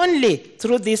is only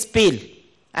through this bill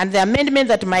and the amendment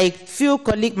that my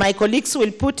colleagues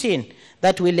will put in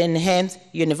that will enhance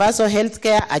universal health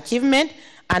care achievement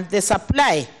and the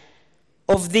supply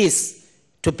of this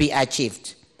to be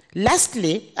achieved.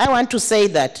 Lastly, I want to say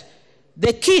that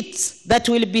the kits that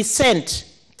will be sent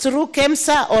through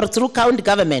KEMSA or through county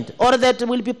government, or that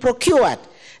will be procured,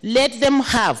 let them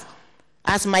have,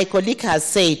 as my colleague has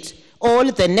said, all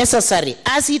the necessary,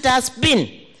 as it has been,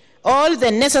 all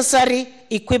the necessary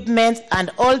equipment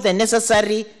and all the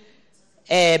necessary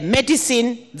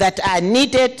medicine that are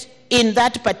needed in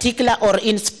that particular or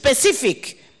in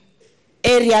specific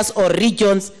areas or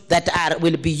regions that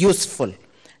will be useful.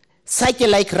 Such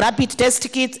like rapid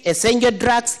test kits, essential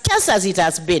drugs, just as it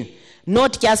has been,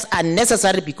 not just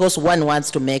unnecessary because one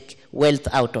wants to make wealth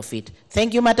out of it.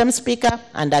 Thank you, Madam Speaker,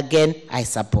 and again, I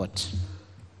support.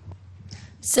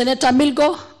 Senator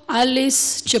Milgo,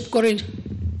 Alice Chepkorir.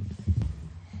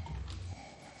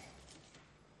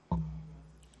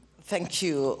 Thank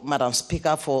you, Madam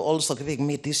Speaker, for also giving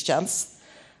me this chance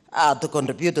to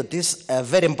contribute to this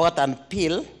very important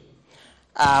bill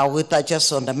with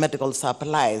just on the medical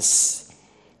supplies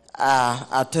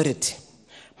authority.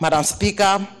 Madam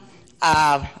Speaker,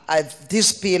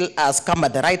 this bill has come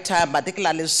at the right time,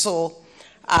 particularly so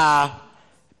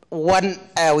when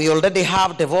we already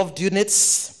have devolved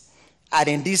units, and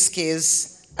in this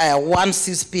case, once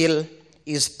this bill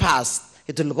is passed,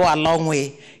 it will go a long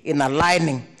way in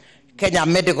aligning Kenya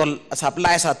Medical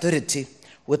Supplies Authority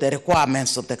with the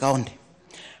requirements of the county.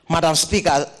 Madam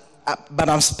Speaker,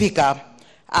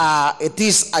 it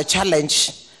is a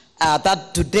challenge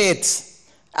that to date,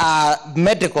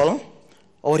 medical,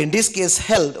 or in this case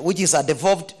health, which is a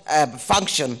devolved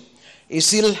function, is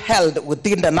still held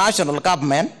within the national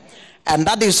government, and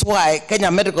that is why Kenya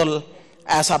Medical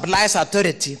Supplies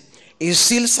Authority is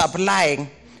still supplying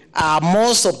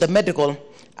most of the medical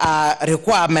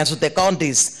requirements of the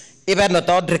counties, even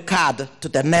without regard to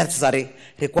the necessary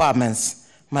requirements,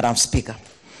 Madam Speaker.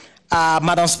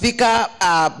 Madam Speaker,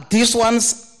 these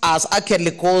ones has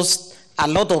actually caused a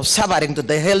lot of suffering to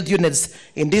the health units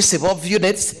in these devolved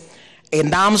units in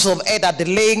terms of either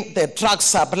delaying the drugs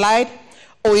supplied,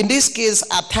 or in this case,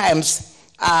 at times,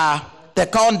 the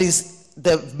counties,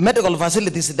 the medical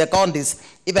facilities in the counties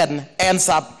even ends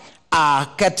up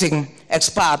getting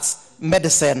experts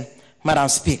medicine, Madam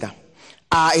Speaker.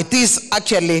 It is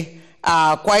actually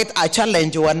quite a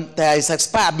challenge when there is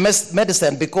expired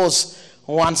medicine, because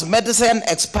once medicine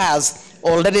expires,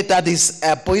 already that is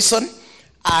poison,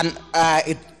 and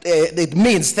it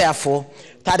means, therefore,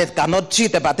 that it cannot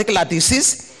treat a particular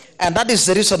disease, and that is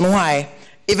the reason why,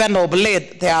 even of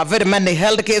late, there are very many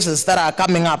health cases that are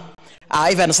coming up,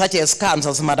 even such as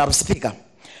cancers, Madam Speaker.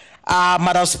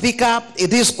 Madam Speaker,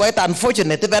 it is quite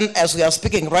unfortunate, even as we are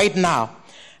speaking right now,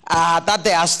 that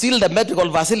there are still the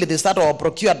medical facilities that were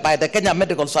procured by the Kenya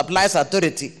Medical Supplies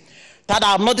Authority that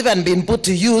have not even been put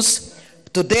to use.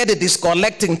 Today it is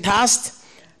collecting dust,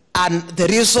 and the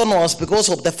reason was because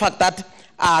of the fact that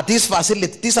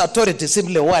this authority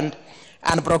simply went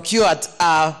and procured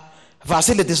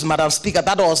facilities, Madam Speaker,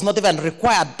 that was not even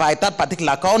required by that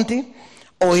particular county,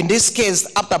 or in this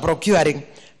case, after procuring,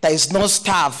 there is no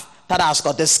staff that has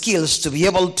got the skills to be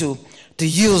able to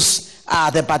use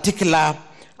the particular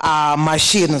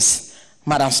machines,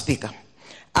 Madam Speaker.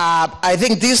 I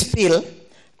think this bill,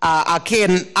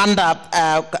 again, under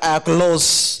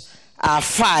clause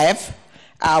 5,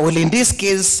 will in this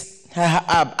case,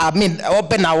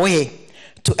 open a way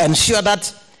to ensure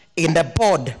that in the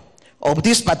board of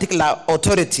this particular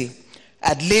authority,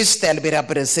 at least there will be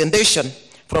representation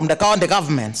from the county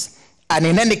governments. And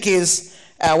in any case,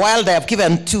 while they have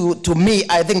given two to me,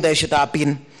 I think there should have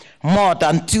been more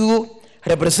than 2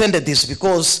 representatives,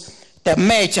 because the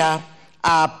major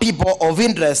people of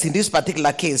interest in this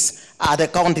particular case are the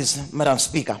counties, Madam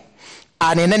Speaker.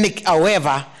 And in any,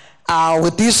 however,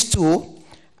 with these 2,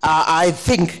 I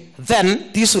think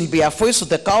then this will be a voice of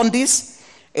the counties.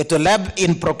 It will help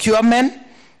in procurement.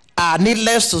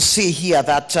 Needless to say here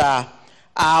that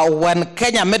when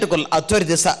Kenya medical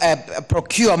authorities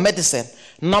procure medicine,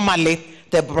 normally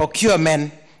the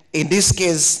procurement in this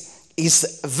case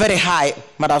is very high,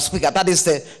 Madam Speaker. That is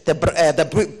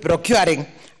the procuring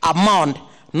amount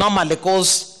normally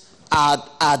goes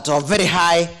at a very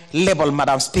high level,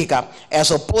 Madam Speaker,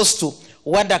 as opposed to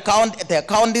when the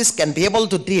counties can be able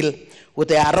to deal with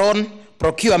their own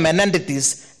procurement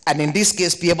entities, and in this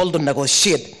case be able to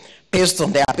negotiate based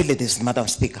on their abilities, Madam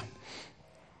Speaker.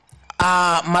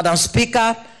 Madam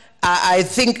Speaker, I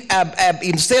think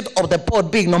instead of the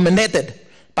board being nominated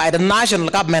by the national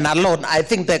government alone, I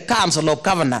think the Council of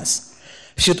Governors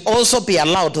should also be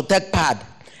allowed to take part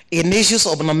in issues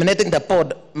of nominating the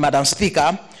board, Madam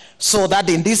Speaker, so that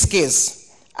in this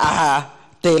case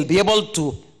they'll be able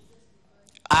to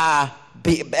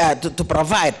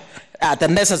provide the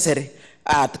necessary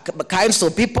kinds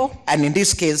of people, and in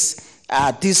this case,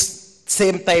 this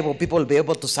same type of people will be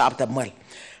able to serve them well.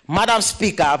 Madam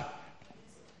Speaker,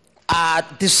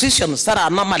 decisions that are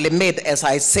normally made, as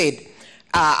I said,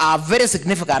 are very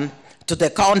significant to the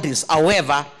counties.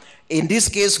 However, in this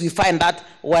case, we find that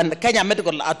when Kenya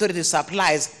Medical Authority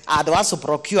supplies are the ones who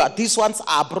procure, these ones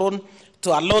are prone to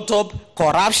a lot of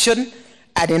corruption,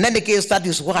 and in any case, that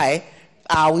is why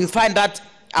we find that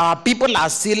our people are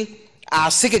still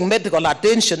seeking medical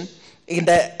attention in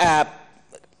the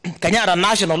Kenyatta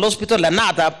National Hospital and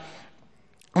other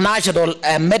national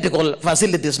medical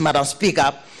facilities, Madam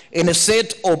Speaker, in a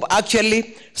state of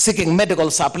actually seeking medical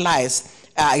supplies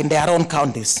in their own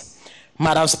counties.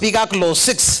 Madam Speaker, Clause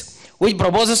 6, which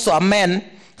proposes to amend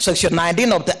Section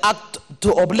 19 of the Act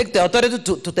to oblige the authority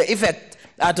to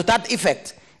that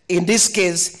effect, in this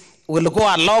case, will go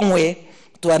a long way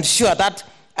to ensure that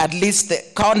at least the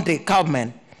county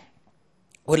government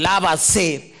will have a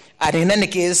say, and in any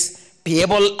case, be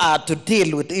able to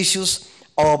deal with issues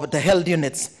of the health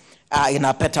units in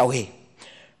a better way.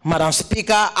 Madam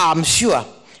Speaker, I'm sure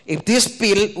if this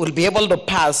bill will be able to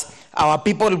pass, our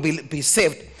people will be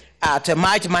saved to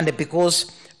much money,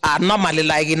 because normally,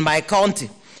 like in my county,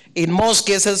 in most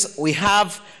cases, we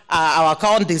have our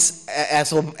counties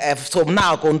as of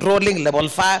now controlling level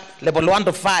 1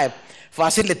 to 5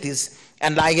 facilities,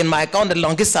 and like in my county,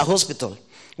 Longisa Hospital,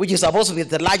 which is supposed to be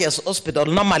the largest hospital,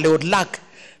 normally would lack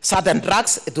certain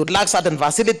drugs, it would lack certain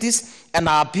facilities, and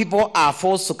our people are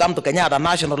forced to come to Kenyatta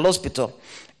National Hospital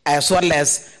as well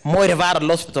as Moi River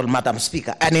Hospital, Madam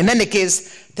Speaker. And in any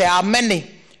case, there are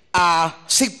many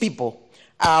sick people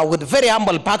with very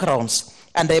humble backgrounds,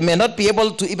 and they may not be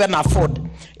able to even afford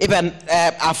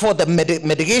the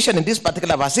medication in these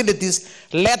particular facilities,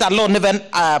 let alone even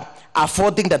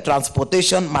affording the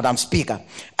transportation, Madam Speaker.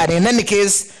 And in any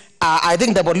case, I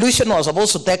think the evolution was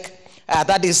supposed to take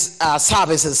that is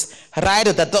services right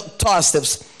at the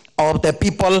doorsteps of the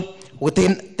people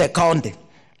within the county.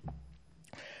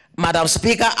 Madam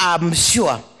Speaker, I'm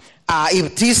sure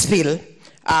if this bill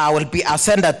will be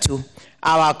ascended to,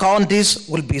 our counties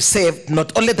will be saved.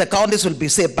 Not only the counties will be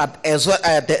saved, but as well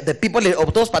the people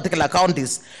of those particular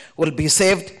counties will be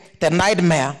saved the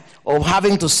nightmare of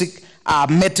having to seek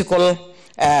medical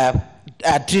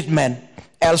treatment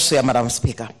elsewhere, Madam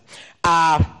Speaker.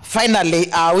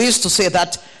 Finally, we used to say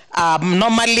that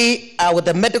normally with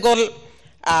the medical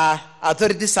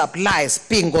authority supplies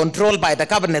being controlled by the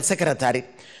cabinet secretary,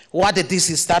 what it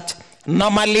is that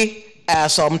normally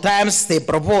sometimes they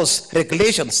propose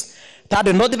regulations that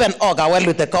do not even augur well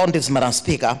with the counties, Madam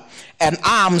Speaker. And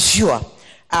I'm sure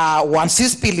once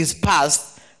this bill is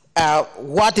passed,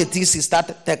 what it is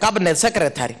that the cabinet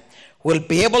secretary will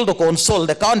be able to consult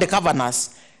the county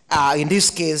governors, in this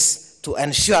case, to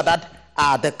ensure that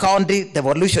the county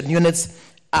devolution units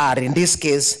are, in this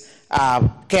case,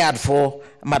 cared for,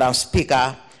 Madam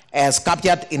Speaker, as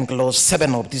captured in Clause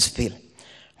 7 of this bill.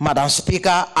 Madam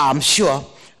Speaker, I'm sure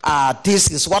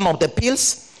this is one of the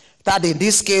bills that in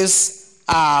this case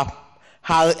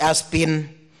has been,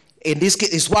 in this case,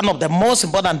 is one of the most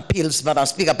important bills, Madam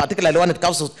Speaker, particularly when it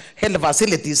comes to health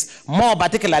facilities, more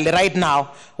particularly right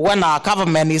now when our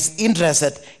government is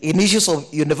interested in issues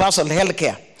of universal health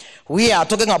care. We are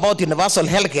talking about universal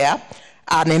health care,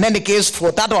 and in any case,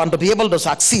 for that one to be able to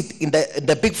succeed in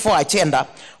the Big Four agenda,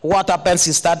 what happens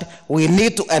is that we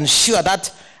need to ensure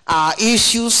that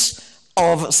issues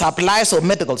of supplies of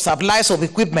medical, supplies of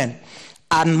equipment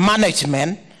and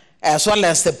management, as well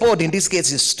as the board in this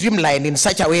case, is streamlined in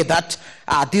such a way that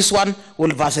this one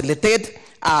will facilitate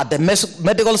the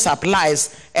medical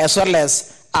supplies as well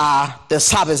as the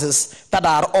services that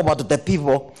are offered to the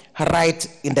people right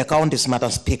in the counties,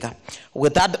 Madam Speaker.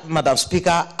 With that, Madam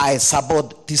Speaker, I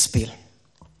support this bill.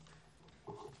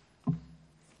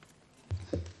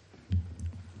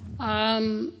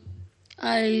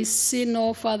 I see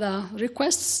no further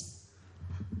requests,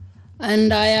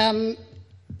 and I am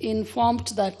informed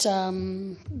that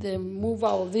the mover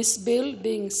of this bill,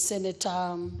 being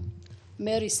Senator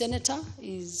Mary Senator,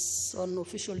 is on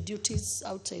official duties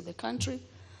outside the country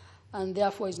and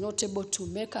therefore is not able to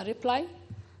make a reply.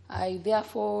 I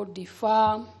therefore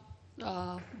defer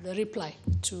the reply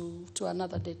to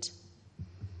another date.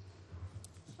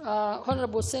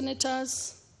 Honorable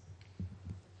Senators,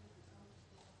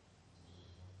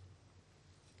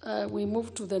 we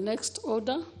move to the next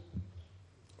order.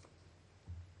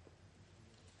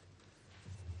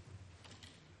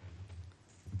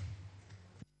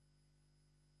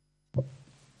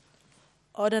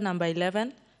 Order number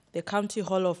 11, the County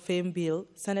Hall of Fame Bill,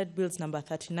 Senate Bills number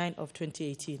 39 of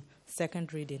 2018,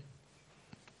 second reading.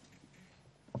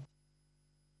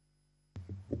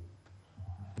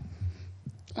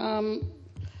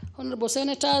 Honorable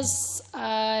Senators,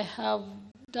 I have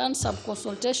done some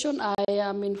consultation. I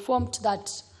am informed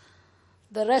that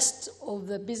the rest of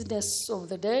the business of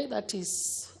the day, that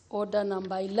is order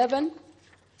number 11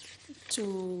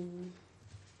 to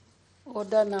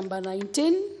order number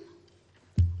 19,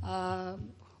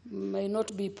 may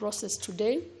not be processed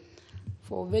today.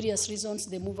 For various reasons,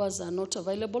 the movers are not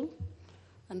available,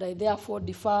 and I therefore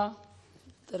defer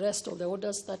the rest of the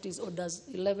orders, that is orders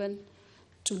 11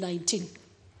 to 19.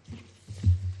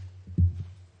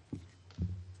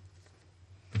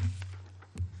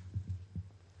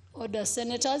 Order,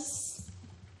 Senators.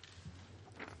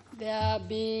 There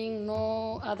being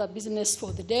no other business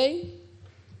for the day,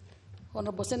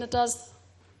 Honorable Senators,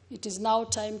 it is now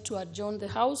time to adjourn the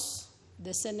House.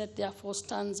 The Senate therefore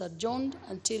stands adjourned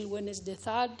until Wednesday,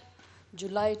 3rd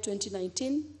July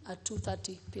 2019 at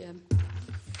 2:30 p.m.